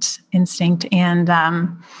second instinct. And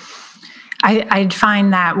I'd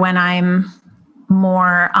find that when I'm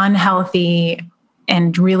more unhealthy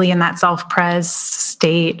and really in that self-pres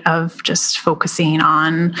state of just focusing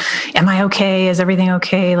on, am I okay? Is everything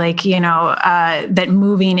okay? Like, that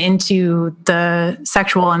moving into the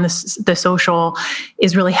sexual and the social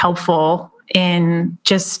is really helpful in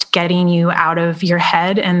just getting you out of your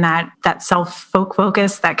head, and that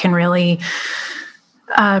self-focus that can really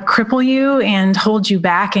cripple you and hold you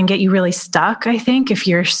back and get you really stuck. I think if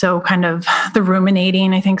you're so kind of the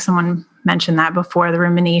ruminating, I think someone mentioned that before, the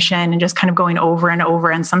rumination and just kind of going over and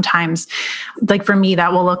over. And sometimes, like for me,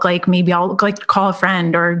 that will look like maybe I'll like call a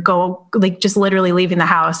friend or go like just literally leaving the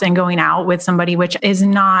house and going out with somebody, which is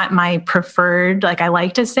not my preferred. Like I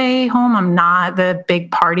like to stay home. I'm not the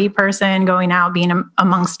big party person going out, being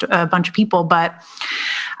amongst a bunch of people, but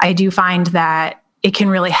I do find that it can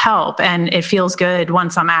really help. And it feels good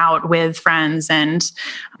once I'm out with friends. And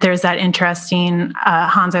there's that interesting,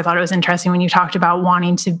 Hans, I thought it was interesting when you talked about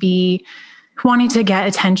wanting to get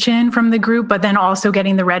attention from the group, but then also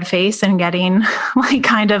getting the red face and getting like,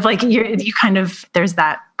 kind of like you kind of, there's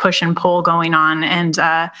that push and pull going on. And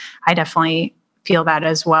I definitely feel that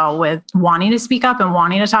as well, with wanting to speak up and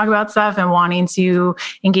wanting to talk about stuff and wanting to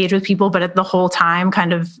engage with people, but at the whole time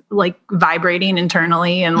kind of like vibrating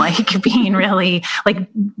internally and like being really like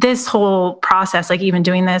this whole process, like even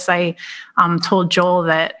doing this, I told Joel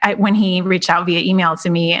that when he reached out via email to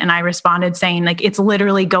me and I responded saying like, it's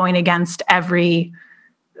literally going against every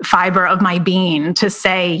fiber of my being to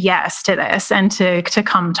say yes to this and to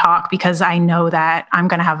come talk, because I know that I'm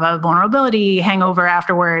going to have a vulnerability hangover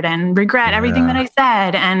afterward and regret everything that I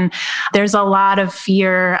said. And there's a lot of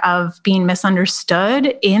fear of being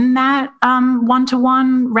misunderstood in that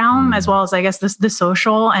one-to-one realm, as well as I guess the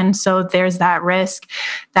social. And so there's that risk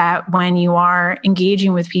that when you are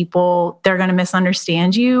engaging with people, they're going to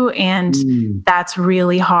misunderstand you. And that's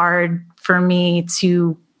really hard for me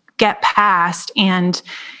to get past. And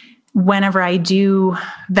whenever I do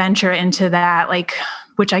venture into that, like,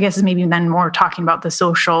 which I guess is maybe then more talking about the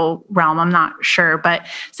social realm, I'm not sure, but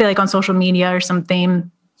say like on social media or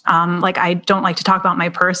something, like I don't like to talk about my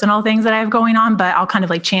personal things that I have going on, but I'll kind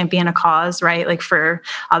of like champion a cause, right? Like for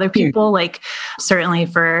other people, like certainly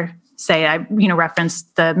for, say, I,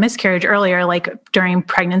 referenced the miscarriage earlier, like during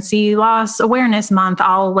Pregnancy Loss Awareness Month,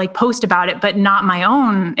 I'll like post about it, but not my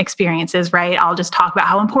own experiences, right? I'll just talk about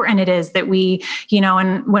how important it is that we,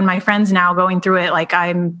 and when my friends now going through it, like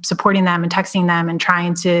I'm supporting them and texting them and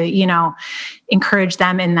trying to, encourage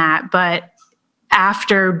them in that. But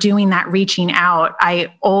after doing that, reaching out,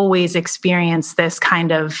 I always experience this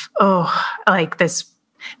kind of, like this,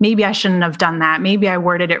 maybe I shouldn't have done that. Maybe I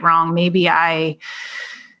worded it wrong. Maybe I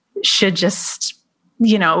should just,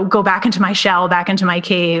 go back into my shell, back into my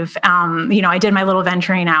cave. I did my little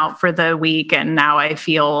venturing out for the week and now I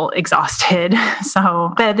feel exhausted.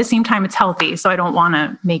 So, but at the same time, it's healthy. So I don't want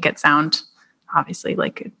to make it sound obviously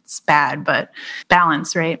like it's bad, but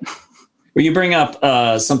balance, right? Well, you bring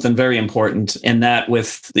up something very important, and that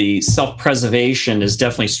with the self-preservation is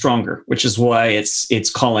definitely stronger, which is why it's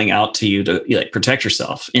calling out to you to protect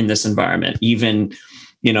yourself in this environment, even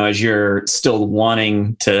as you're still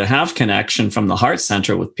wanting to have connection from the heart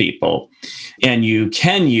center with people, and you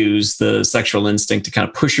can use the sexual instinct to kind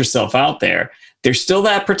of push yourself out there. There's still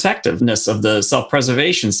that protectiveness of the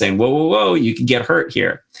self-preservation saying, whoa, you can get hurt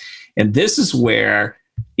here. And this is where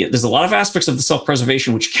there's a lot of aspects of the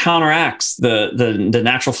self-preservation which counteracts the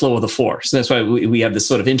natural flow of the force. That's why we have this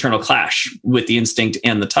sort of internal clash with the instinct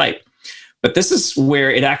and the type. But this is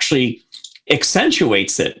where it actually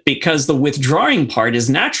accentuates it, because the withdrawing part is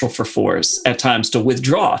natural for force at times to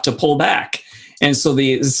withdraw, to pull back. And so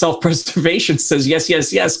the self-preservation says, yes,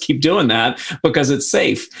 yes, yes, keep doing that because it's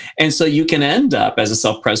safe. And so you can end up as a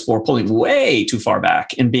self-preservator pulling way too far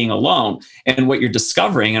back and being alone. And what you're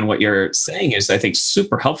discovering and what you're saying is, I think,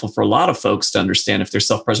 super helpful for a lot of folks to understand if they're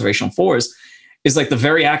self-preservation fours, is like the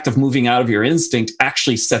very act of moving out of your instinct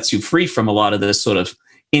actually sets you free from a lot of this sort of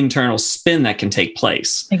internal spin that can take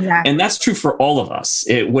place. Exactly. And that's true for all of us.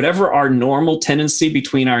 Whatever our normal tendency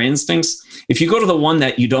between our instincts, if you go to the one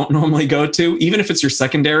that you don't normally go to, even if it's your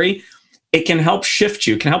secondary, it can help shift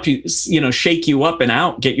you, can help you, shake you up and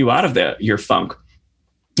out, get you out of your funk.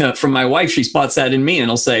 From my wife, she spots that in me and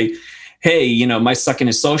will say, hey, my second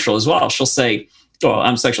is social as well. She'll say, well,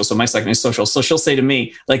 I'm sexual, so my second is social. So she'll say to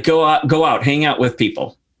me, like, go out, hang out with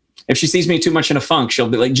people. If she sees me too much in a funk, she'll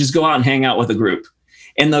be like, just go out and hang out with a group.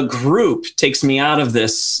 And the group takes me out of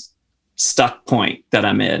this stuck point that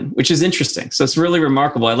I'm in, which is interesting. So it's really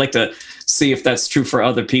remarkable. I'd like to see if that's true for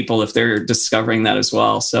other people, if they're discovering that as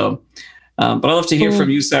well. So, but I'd love to hear from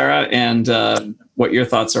you, Sarah, and what your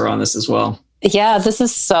thoughts are on this as well. Yeah, this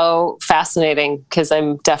is so fascinating because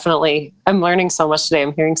I'm learning so much today.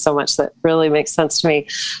 I'm hearing so much that really makes sense to me.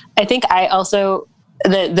 I think I also,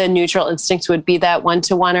 the neutral instinct would be that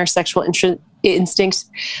one-to-one or sexual instincts,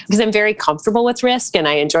 because I'm very comfortable with risk and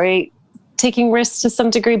I enjoy taking risks to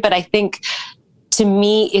some degree. But I think to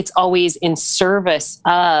me, it's always in service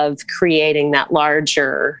of creating that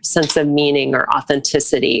larger sense of meaning or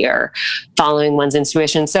authenticity or following one's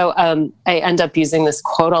intuition. So I end up using this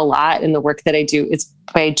quote a lot in the work that I do. It's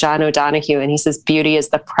by John O'Donohue, and he says, beauty is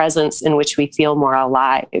the presence in which we feel more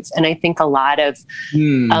alive. And I think a lot of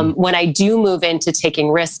when I do move into taking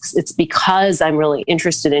risks, it's because I'm really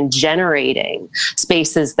interested in generating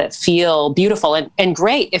spaces that feel beautiful and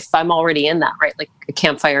great if I'm already in that, right? Like a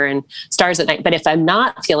campfire and stars at night. But if I'm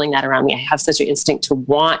not feeling that around me, I have such an instinct to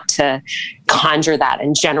want to conjure that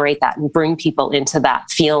and generate that and bring people into that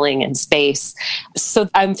feeling and space. So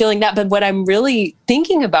I'm feeling that. But what I'm really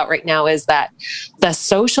thinking about right now is that the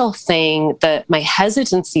social thing, my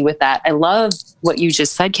hesitancy with that. I love what you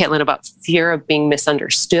just said, Caitlin, about fear of being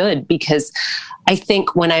misunderstood, because I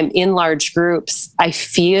think when I'm in large groups, I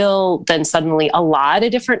feel then suddenly a lot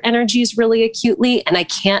of different energies really acutely, and I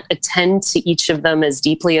can't attend to each of them as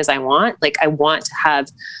deeply as I want. Like I want to have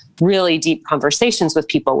really deep conversations with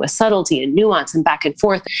people with subtlety and nuance and back and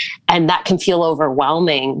forth. And that can feel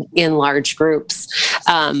overwhelming in large groups.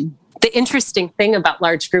 The interesting thing about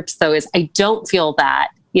large groups, though, is I don't feel that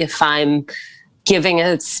if I'm giving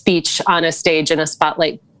a speech on a stage in a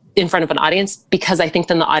spotlight in front of an audience, because I think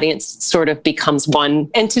then the audience sort of becomes one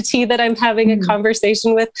entity that I'm having a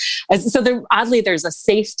conversation with. So oddly, there's a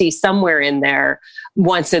safety somewhere in there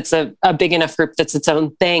once it's a big enough group that's its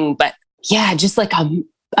own thing. But yeah, just like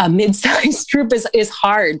a mid-sized group is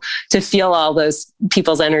hard to feel all those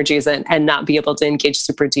people's energies and not be able to engage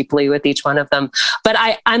super deeply with each one of them. But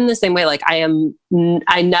I'm the same way. Like I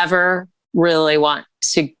never really want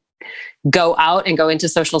to go out and go into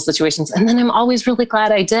social situations. And then I'm always really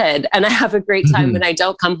glad I did. And I have a great time and I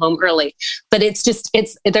don't come home early, but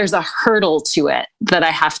there's a hurdle to it that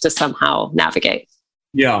I have to somehow navigate.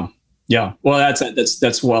 Yeah. Yeah. Well,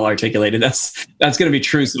 that's well articulated. That's going to be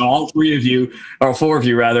true. So all three of you, or four of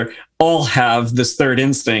you rather, all have this third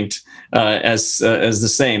instinct as the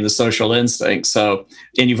same, the social instinct. So,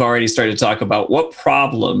 and you've already started to talk about what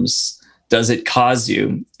problems does it cause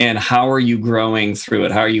you and how are you growing through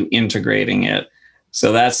it? How are you integrating it?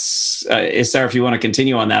 So that's, Sarah, if you want to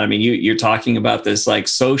continue on that, I mean, you're talking about this like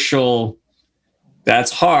social,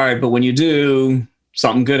 that's hard, but when you do,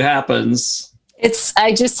 something good happens.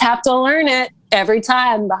 I just have to learn it every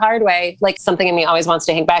time the hard way. Like something in me always wants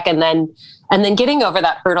to hang back, and then getting over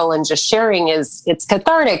that hurdle and just sharing it's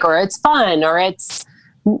cathartic, or it's fun, or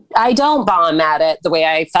I don't bomb at it the way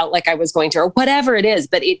I felt like I was going to, or whatever it is,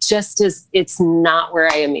 but it just is, it's not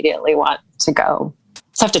where I immediately want to go.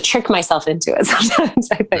 So I have to trick myself into it sometimes,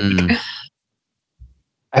 I think.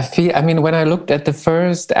 When I looked at the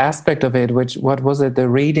first aspect of it, the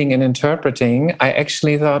reading and interpreting, I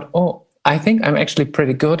actually thought, I think I'm actually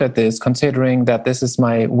pretty good at this, considering that this is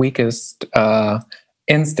my weakest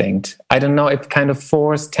instinct. I don't know if kind of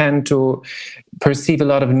fours tend to perceive a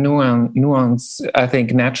lot of nuance, I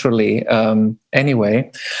think, naturally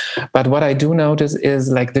anyway. But what I do notice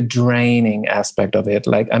is like the draining aspect of it.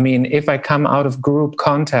 Like, I mean, if I come out of group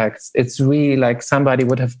contacts, it's really like somebody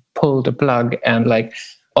would have pulled a plug and like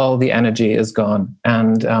all the energy is gone.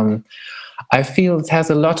 And I feel it has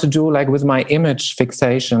a lot to do like with my image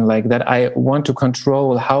fixation, like that I want to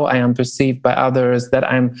control how I am perceived by others, that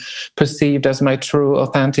I'm perceived as my true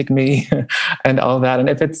authentic me and all that. And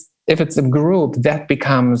if if it's a group, that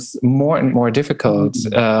becomes more and more difficult.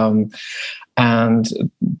 And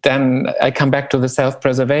then I come back to the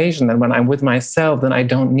self-preservation. And when I'm with myself, then I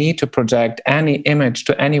don't need to project any image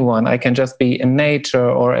to anyone. I can just be in nature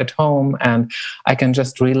or at home, and I can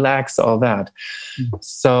just relax all that.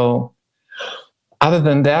 So other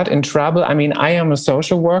than that, in travel, I mean, I am a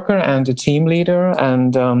social worker and a team leader.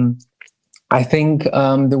 And I think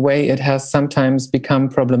the way it has sometimes become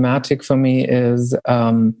problematic for me is...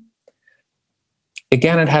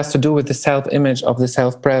 again, it has to do with the self-image of the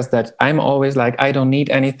self-pres, that I'm always like, I don't need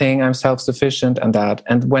anything, I'm self-sufficient and that.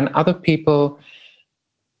 And when other people,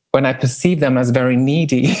 when I perceive them as very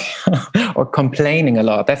needy or complaining a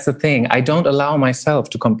lot, that's the thing. I don't allow myself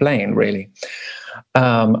to complain, really.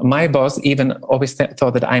 My boss even always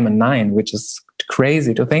thought that I'm a 9, which is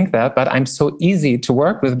crazy to think that, but I'm so easy to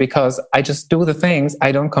work with because I just do the things,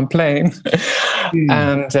 I don't complain.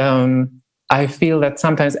 And I feel that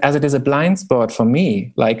sometimes, as it is a blind spot for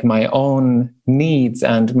me, like my own needs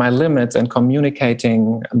and my limits and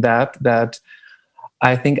communicating that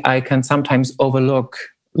I think I can sometimes overlook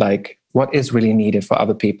like what is really needed for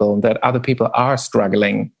other people, that other people are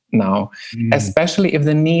struggling now, especially if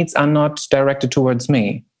the needs are not directed towards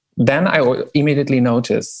me. Then I immediately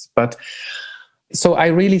notice. But so I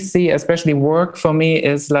really see, especially work for me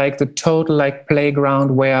is like the total like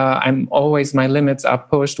playground where I'm always, my limits are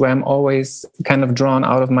pushed, where I'm always kind of drawn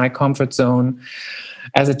out of my comfort zone.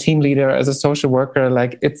 As a team leader, as a social worker,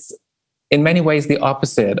 like it's in many ways the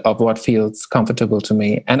opposite of what feels comfortable to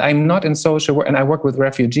me. And I'm not in social work, and I work with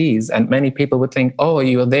refugees, and many people would think, oh,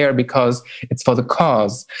 you're there because it's for the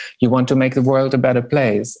cause. You want to make the world a better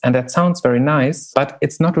place. And that sounds very nice, but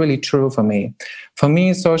it's not really true for me. For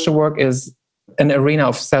me, social work is an arena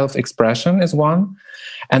of self-expression is one.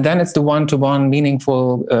 And then it's the one-to-one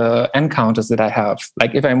meaningful encounters that I have.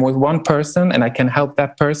 Like if I'm with one person and I can help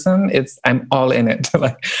that person, I'm all in it.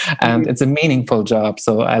 And it's a meaningful job.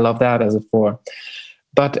 So I love that as a 4.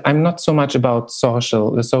 But I'm not so much about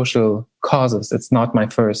the social causes. It's not my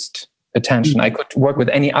first attention. I could work with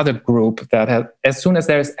any other group that as soon as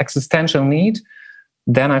there's existential need,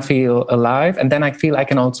 then I feel alive, and then I feel I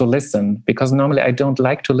can also listen, because normally I don't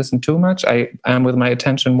like to listen too much. I am with my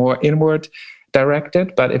attention more inward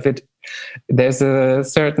directed, but if there's a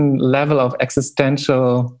certain level of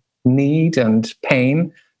existential need and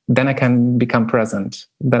pain, then I can become present.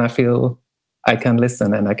 Then I feel I can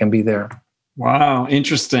listen and I can be there. Wow,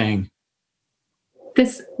 interesting.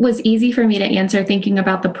 This was easy for me to answer thinking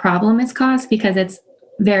about the problem it's caused, because it's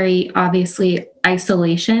very obviously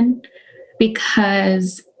isolation.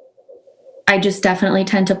 Because I just definitely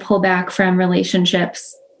tend to pull back from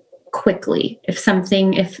relationships quickly. If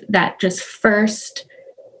that just first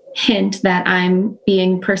hint that I'm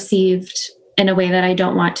being perceived in a way that I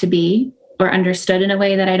don't want to be, or understood in a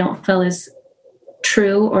way that I don't feel is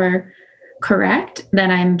true or correct, then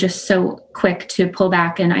I'm just so quick to pull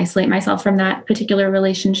back and isolate myself from that particular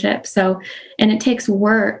relationship. So, and it takes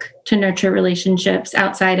work to nurture relationships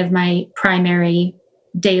outside of my primary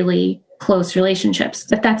daily close relationships,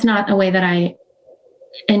 but that's not a way that I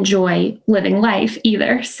enjoy living life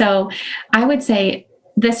either. So I would say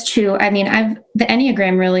this too. I mean, the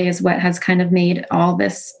Enneagram really is what has kind of made all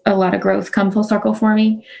this, a lot of growth come full circle for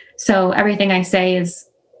me. So everything I say is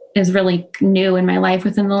really new in my life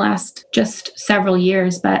within the last just several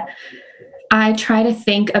years. But I try to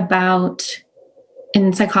think about,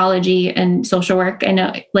 in psychology and social work, I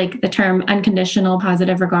know like the term unconditional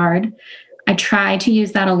positive regard. I try to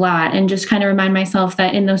use that a lot and just kind of remind myself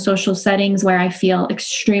that in those social settings where I feel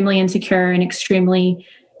extremely insecure and extremely,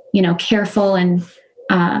 careful and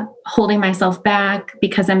holding myself back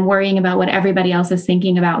because I'm worrying about what everybody else is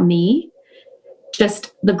thinking about me,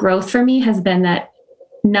 just the growth for me has been that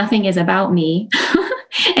nothing is about me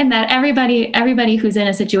and that everybody who's in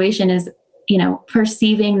a situation is,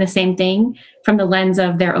 perceiving the same thing from the lens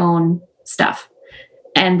of their own stuff.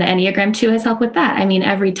 And the Enneagram 2 has helped with that. I mean,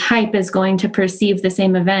 every type is going to perceive the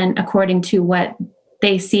same event according to what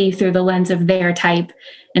they see through the lens of their type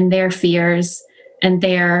and their fears and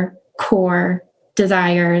their core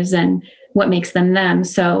desires and what makes them them.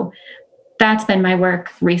 So that's been my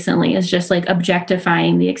work recently, is just like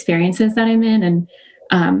objectifying the experiences that I'm in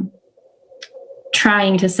and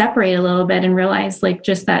trying to separate a little bit and realize like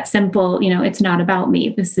just that simple, it's not about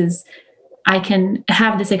me. I can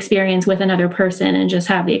have this experience with another person and just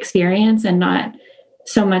have the experience and not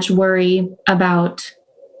so much worry about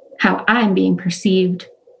how I'm being perceived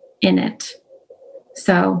in it.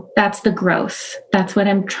 So that's the growth. That's what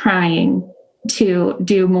I'm trying to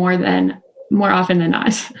do more often than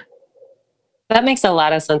not. That makes a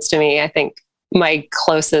lot of sense to me. I think my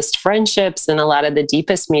closest friendships and a lot of the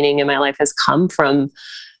deepest meaning in my life has come from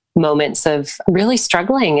moments of really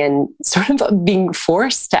struggling and sort of being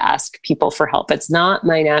forced to ask people for help. It's not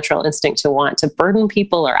my natural instinct to want to burden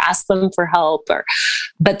people or ask them for help,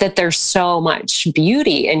 but that there's so much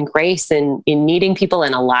beauty and grace in needing people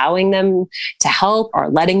and allowing them to help or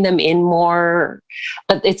letting them in more.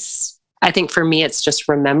 But I think for me, it's just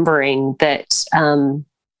remembering that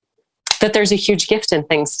that there's a huge gift in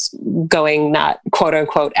things going not quote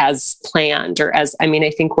unquote as planned or as, I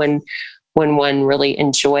think when one really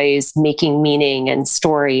enjoys making meaning and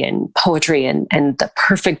story and poetry and the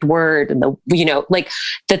perfect word and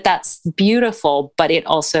that's beautiful, but it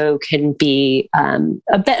also can be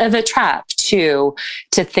a bit of a trap to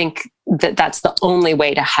think that that's the only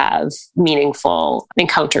way to have meaningful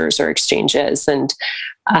encounters or exchanges. And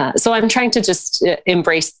so I'm trying to just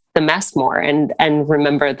embrace the mess more and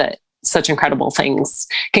remember that such incredible things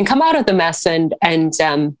can come out of the mess and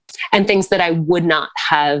things that I would not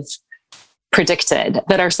have predicted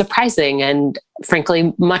that are surprising and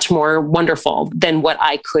frankly much more wonderful than what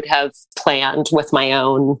I could have planned with my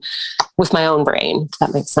own brain, if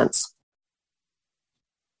that makes sense.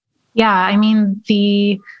 Yeah,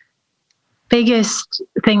 the biggest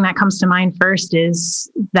thing that comes to mind first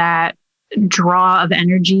is that draw of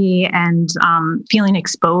energy and feeling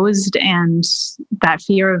exposed and that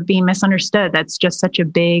fear of being misunderstood. That's just such a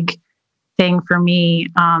big thing for me.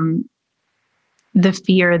 The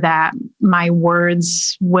fear that my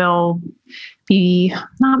words will be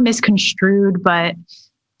not misconstrued, but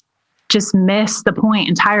just miss the point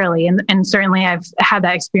entirely. And certainly I've had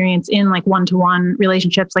that experience in like one-to-one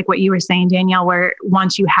relationships, like what you were saying, Danielle, where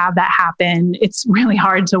once you have that happen, it's really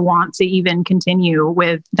hard to want to even continue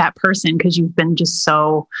with that person because you've been just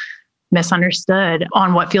so misunderstood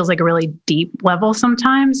on what feels like a really deep level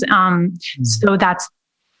sometimes. So that's,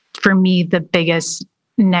 for me, the biggest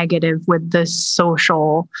negative with the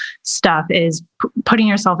social stuff is putting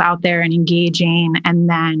yourself out there and engaging and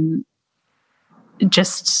then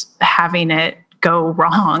just having it go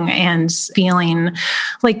wrong and feeling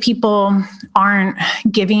like people aren't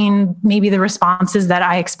giving maybe the responses that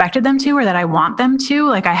I expected them to or that I want them to.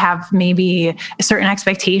 Like I have maybe certain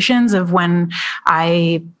expectations of when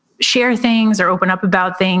I share things or open up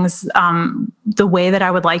about things, the way that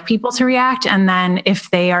I would like people to react. And then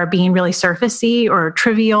if they are being really surfacey or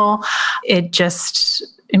trivial, it just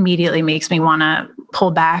immediately makes me want to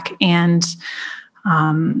pull back. And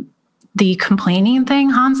the complaining thing,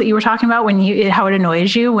 Hans, that you were talking about, how it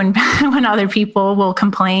annoys you when other people will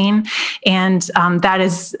complain. And that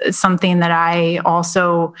is something that I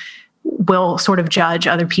also will sort of judge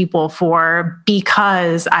other people for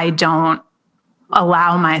because I don't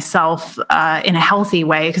allow myself in a healthy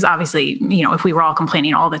way, because obviously, if we were all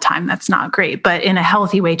complaining all the time, that's not great, but in a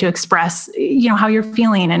healthy way to express, how you're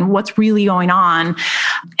feeling and what's really going on.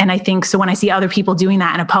 And I think, so when I see other people doing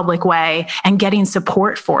that in a public way and getting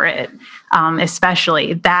support for it,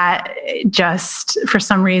 especially, that just for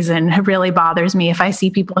some reason really bothers me. If I see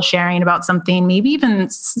people sharing about something, maybe even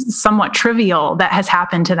somewhat trivial that has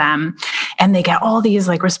happened to them, and they get all these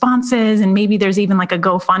like responses, and maybe there's even like a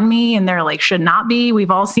GoFundMe and they're like, should not be. We've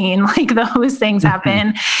all seen like those things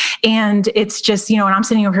happen. And it's just, and I'm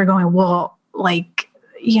sitting over here going, well, like,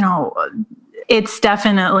 it's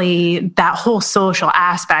definitely that whole social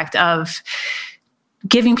aspect of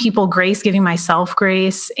giving people grace, giving myself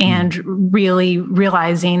grace, and really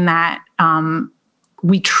realizing that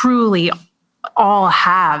we truly all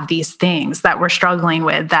have these things that we're struggling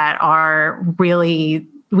with that are really,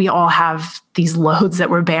 we all have these loads that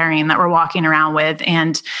we're bearing, that we're walking around with.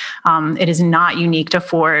 And it is not unique to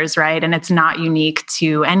 4s, right? And it's not unique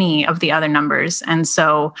to any of the other numbers. And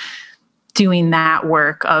so doing that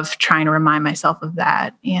work of trying to remind myself of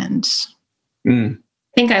that. And I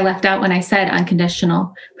think I left out when I said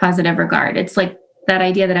unconditional positive regard. It's like that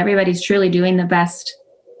idea that everybody's truly doing the best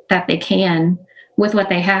that they can with what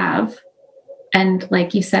they have. And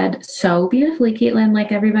like you said so beautifully, Caitlin,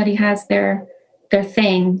 like everybody has their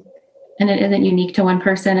thing, and it isn't unique to one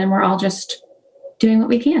person, and we're all just doing what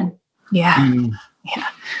we can. Yeah. Yeah.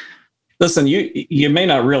 Listen, you may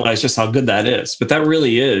not realize just how good that is, but that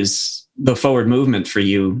really is the forward movement for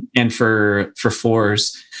you and for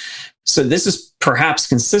 4s. So this is perhaps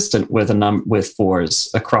consistent with with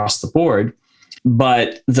 4s across the board,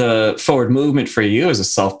 but the forward movement for you as a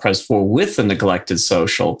self-pres 4 with the neglected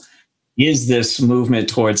social is this movement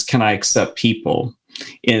towards, can I accept people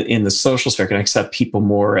in the social sphere? Can I accept people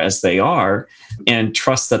more as they are and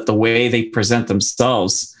trust that the way they present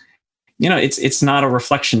themselves, it's not a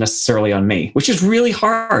reflection necessarily on me, which is really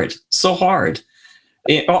hard, so hard.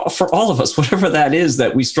 for all of us, whatever that is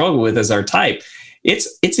that we struggle with as our type,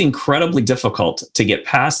 it's incredibly difficult to get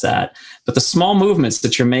past that. But the small movements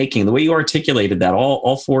that you're making, the way you articulated that,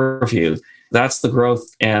 all four of you, that's the growth,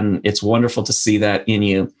 and it's wonderful to see that in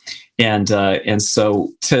you. And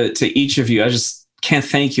so to each of you, I just can't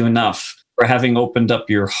thank you enough for having opened up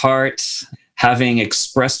your heart, having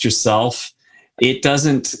expressed yourself. It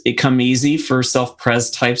doesn't come easy for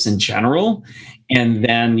self-pres types in general. And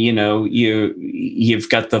then, you've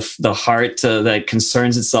got the heart that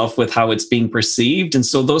concerns itself with how it's being perceived. And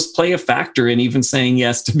so those play a factor in even saying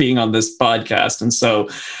yes to being on this podcast. And so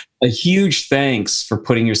a huge thanks for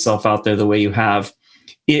putting yourself out there the way you have.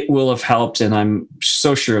 It will have helped, and I'm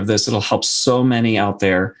so sure of this, it'll help so many out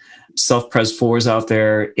there, self-pres 4s out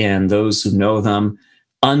there, and those who know them,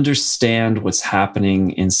 understand what's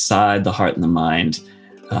happening inside the heart and the mind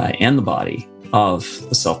and the body of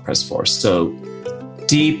the self-pres 4. So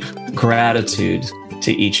deep gratitude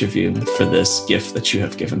to each of you for this gift that you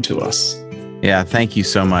have given to us. Yeah, thank you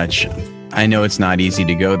so much. I know it's not easy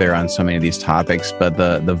to go there on so many of these topics, but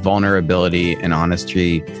the vulnerability and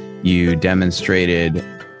honesty you demonstrated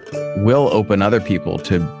will open other people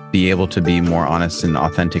to be able to be more honest and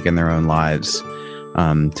authentic in their own lives,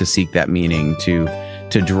 to seek that meaning, to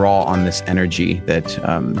draw on this energy that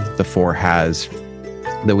the 4 has,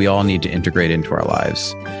 that we all need to integrate into our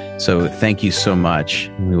lives. So thank you so much.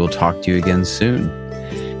 We will talk to you again soon.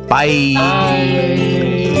 Bye.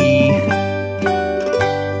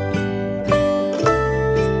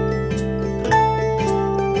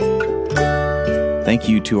 Thank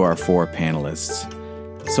you to our 4 panelists.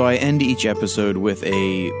 So I end each episode with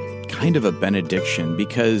a kind of a benediction,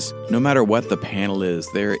 because no matter what the panel is,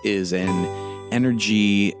 there is an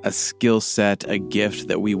energy, a skill set, a gift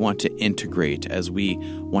that we want to integrate as we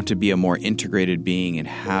want to be a more integrated being and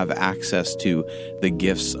have access to the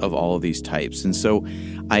gifts of all of these types. And so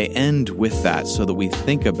I end with that so that we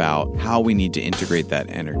think about how we need to integrate that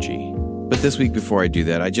energy. But this week, before I do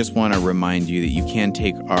that, I just want to remind you that you can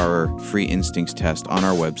take our free instincts test on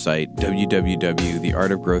our website,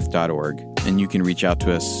 www.theartofgrowth.org, and you can reach out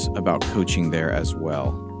to us about coaching there as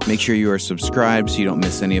well. Make sure you are subscribed so you don't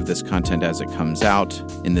miss any of this content as it comes out.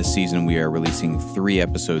 In this season, we are releasing 3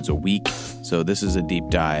 episodes a week, so this is a deep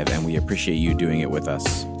dive, and we appreciate you doing it with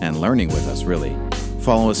us and learning with us, really.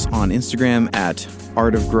 Follow us on Instagram at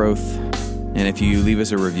Art of Growth, and if you leave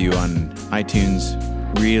us a review on iTunes,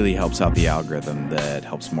 really helps out the algorithm that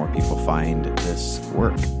helps more people find this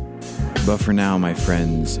work. But for now, my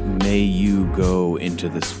friends, may you go into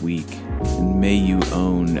this week and may you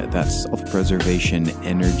own that self-preservation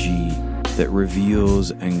energy that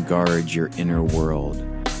reveals and guards your inner world.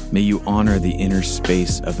 May you honor the inner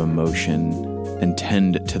space of emotion and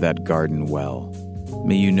tend to that garden well.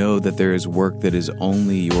 May you know that there is work that is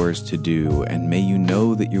only yours to do, and may you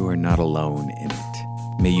know that you are not alone in it.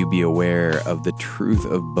 May you be aware of the truth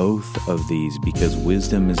of both of these, because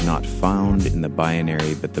wisdom is not found in the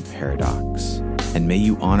binary but the paradox. And may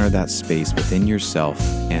you honor that space within yourself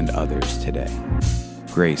and others today.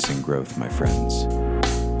 Grace and growth, my friends.